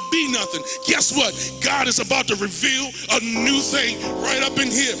we'd never be nothing? Guess what? God is about to reveal a new thing right up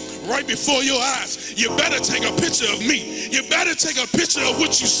in here, right before your eyes. You better take a picture of me. You better take a picture of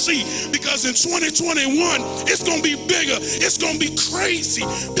what you see, because in 2021, it's going to be bigger. It's going to be crazy.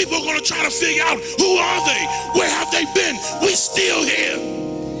 People are going to try to figure out, who are they? Where have they been? We still here.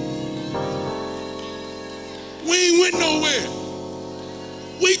 We ain't went nowhere.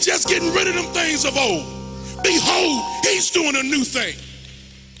 We just getting rid of them things of old. Behold, he's doing a new thing.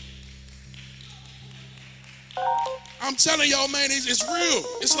 I'm telling y'all, man, it's real.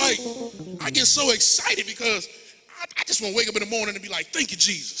 It's like, I get so excited because I just want to wake up in the morning and be like, thank you,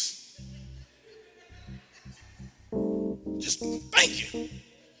 Jesus. Just thank you.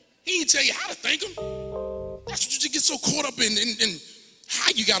 He didn't tell you how to thank him. That's what you just get so caught up in how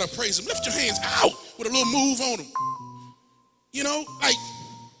you got to praise him. Lift your hands out with a little move on them. You know, like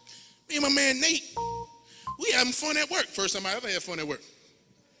me and my man Nate, we having fun at work. First time I ever had fun at work.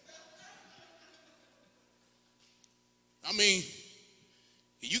 I mean,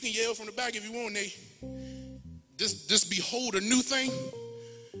 you can yell from the back if you want, Nate. This behold a new thing.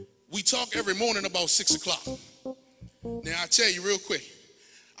 We talk every morning about 6 o'clock. Now, I tell you real quick,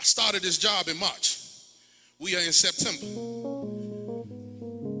 I started this job in March. We are in September.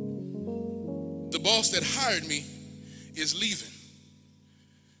 The boss that hired me is leaving.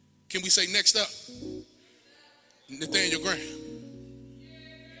 Can we say next up? Nathaniel Graham.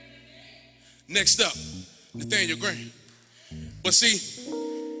 Next up, Nathaniel Graham. But see,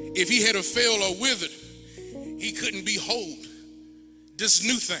 if he had a failed or withered, he couldn't behold this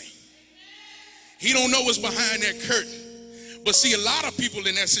new thing. He don't know what's behind that curtain. But see, a lot of people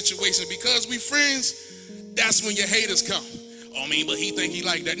in that situation, because we friends, that's when your haters come. Oh, I mean, but he think he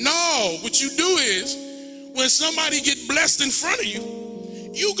like that. No, what you do is, when somebody get blessed in front of you,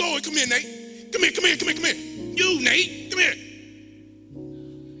 you go and come here, Nate. Come here. You, Nate, come here.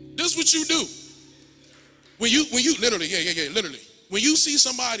 This is what you do. When you literally, literally. When you see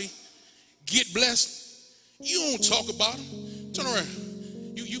somebody get blessed, you don't talk about them. Turn around.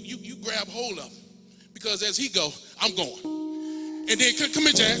 You grab hold of them. Because as he go, I'm going. And then, come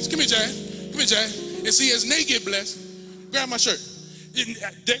here, Jazz. Come here, Jazz. Come here, Jazz. And see, as Nate get blessed, grab my shirt.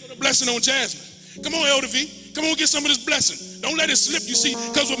 There go the blessing on Jasmine. Come on, Elder V. Come on, get some of this blessing. Don't let it slip, you see,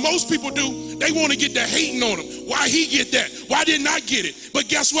 because what most people do, they want to get the hating on him. Why he get that? Why didn't I get it? But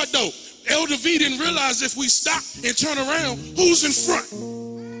guess what, though? Elder V didn't realize if we stop and turn around, who's in front?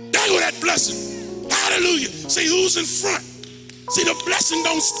 There go that blessing. Hallelujah. See, who's in front? See, the blessing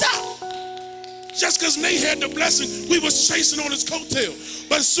don't stop. Just because Nate had the blessing, we was chasing on his coattail.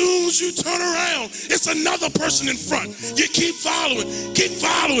 But as soon as you turn around, it's another person in front. You keep following, keep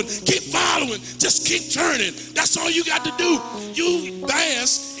following, keep following. Just keep turning. That's all you got to do. You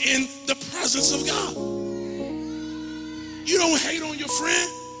bask in the presence of God. You don't hate on your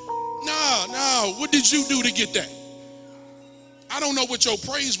friend. No. What did you do to get that? I don't know what your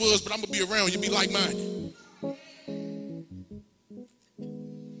praise was, but I'm going to be around you. Be like-minded. All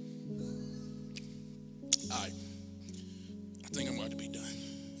right. I think I'm about to be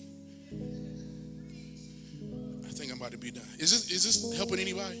done. Is this helping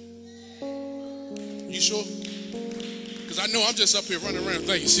anybody? You sure? Because I know I'm just up here running around.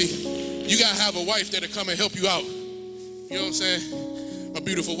 Thank you. See, you got to have a wife that'll come and help you out. You know what I'm saying? My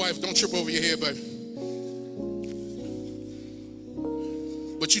beautiful wife. Don't trip over your head, baby.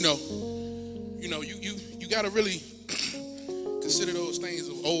 But you got to really consider those things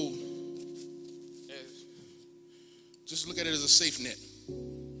of old. Just look at it as a safe net.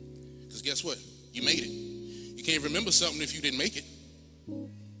 Because guess what? You made it. You can't remember something if you didn't make it.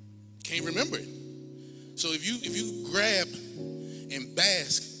 Can't remember it. So if you grab and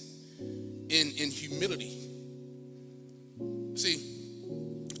bask in humility. See,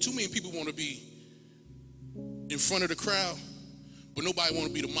 too many people want to be in front of the crowd, but nobody want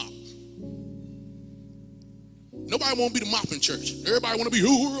to be the mop. Nobody want to be the mop in church. Everybody want to be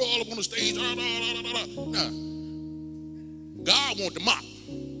all up on the stage. Nah. God wants the mop.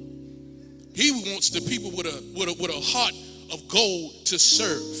 He wants the people with a heart of gold to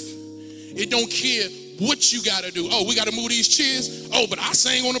serve. It don't care what you got to do. Oh, we got to move these chairs. Oh, but I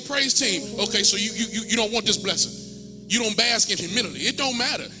sang on the praise team. Okay, so you don't want this blessing. You don't bask in humility. It don't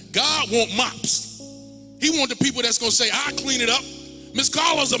matter. God want mops. He want the people that's going to say, I clean it up. Miss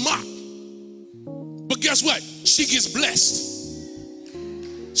Carla's a mop. But guess what? She gets blessed.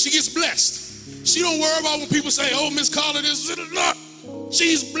 She gets blessed. She don't worry about when people say, oh, Miss Carla, this is it. No.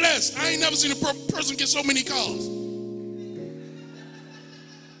 She's blessed. I ain't never seen a person get so many calls.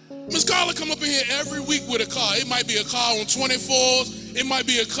 Miss Carla come up in here every week with a car. It might be a car on 24s. It might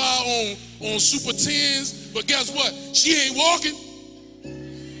be a car on Super 10s. But guess what? She ain't walking.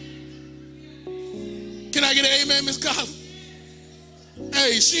 Can I get an amen, Miss Carla?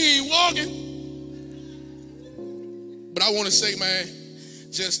 Hey, she ain't walking. But I want to say, man,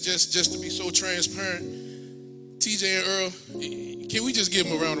 just to be so transparent, TJ and Earl, can we just give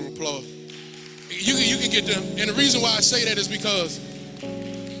them a round of applause? You can get them. And the reason why I say that is because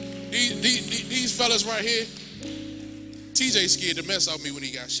these fellas right here, TJ scared the mess out of me when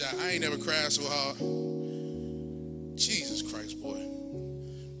he got shot. I ain't never cried so hard. Jesus Christ, boy.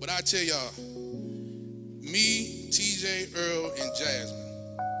 But I tell y'all, me, TJ, Earl, and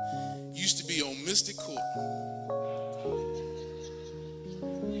Jasmine used to be on Mystic Court.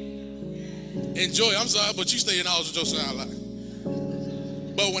 And Joy, I'm sorry, but you stay in the house with your sound like.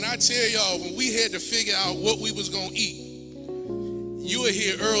 But when I tell y'all, when we had to figure out what we was going to eat, you would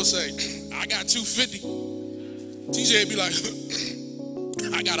hear Earl say, I got $2.50. TJ would be like,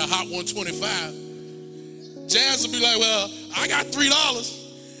 I got a hot 125. Jazz would be like, well, I got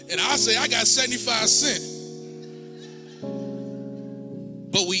 $3. And I say, I got 75 cents.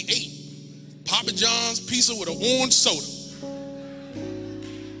 But we ate Papa John's pizza with an orange soda.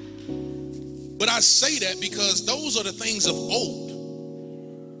 But I say that because those are the things of old.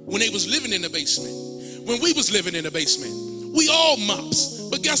 When they was living in the basement. When we was living in the basement. We all mops.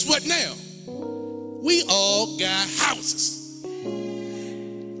 But guess what now? We all got houses.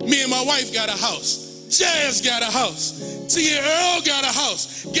 Me and my wife got a house. Jazz got a house. T and Earl got a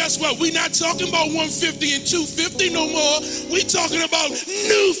house. Guess what? We not talking about 150 and 250 no more. We talking about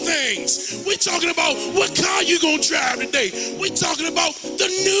new things. We talking about what car you gonna drive today. We talking about the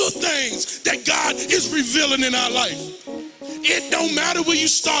new things that God is revealing in our life. It don't matter where you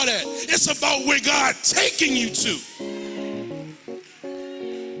start at. It's about where God taking you to.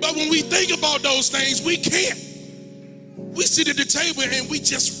 But when we think about those things, we can't. We sit at the table and we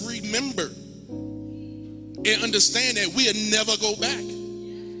just remember and understand that we'll never go back.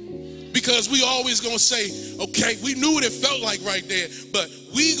 Because we always gonna say, okay, we knew what it felt like right there, but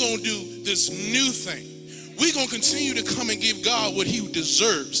we gonna do this new thing. We gonna continue to come and give God what he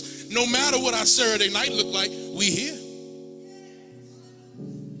deserves. No matter what our Saturday night look like, we here.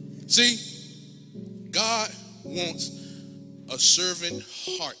 See, God wants a servant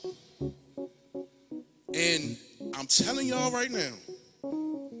heart. And I'm telling y'all right now,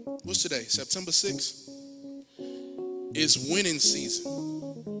 what's today? September 6th? It's winning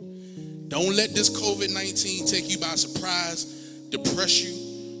season. Don't let this COVID-19 take you by surprise, depress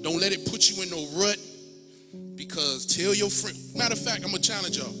you. Don't let it put you in no rut. Because tell your friend, matter of fact, I'm going to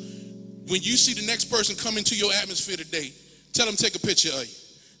challenge y'all. When you see the next person come into your atmosphere today, tell them take a picture of you.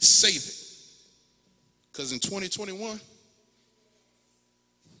 Save it. Because in 2021,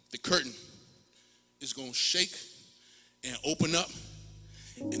 the curtain is going to shake and open up.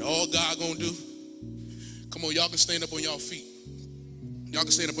 And all God going to do, come on, y'all can stand up on y'all feet. Y'all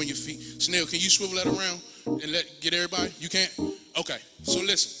can stand up on your feet. Chanel, can you swivel that around and get everybody? You can't? Okay, so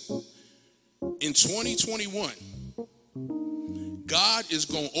listen. In 2021, God is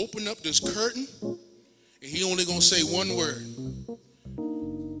going to open up this curtain, and he only going to say one word.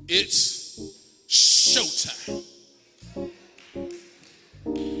 It's showtime.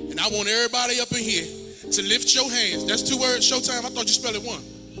 And I want everybody up in here to lift your hands. That's 2 words, showtime. I thought you spelled it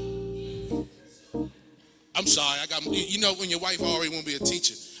 1. I'm sorry. You know when your wife already want to be a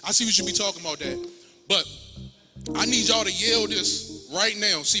teacher. I see what you be talking about that. But I need y'all to yell this right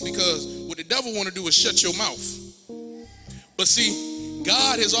now. See, because what the devil want to do is shut your mouth. But see,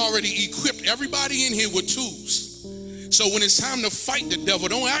 God has already equipped everybody in here with tools. So when it's time to fight the devil,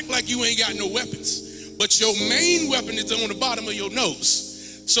 don't act like you ain't got no weapons. But your main weapon is on the bottom of your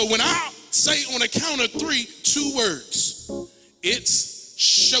nose. So when I say on a count of 3, 2 words, it's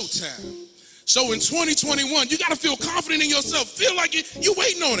showtime. So in 2021, you got to feel confident in yourself. Feel like you're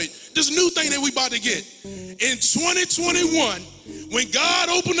waiting on it. This new thing that we about to get. In 2021, when God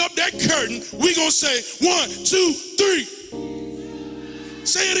opened up that curtain, we're going to say 1, 2, 3.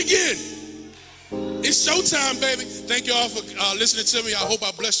 Say it again. It's showtime, baby. Thank you all for listening to me. I hope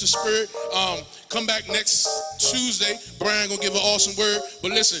I blessed your spirit. Come back next Tuesday. Brian going to give an awesome word.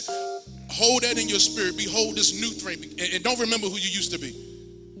 But listen, hold that in your spirit. Behold this new thing. And don't remember who you used to be.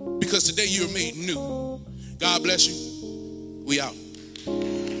 Because today you were made new. God bless you. We out.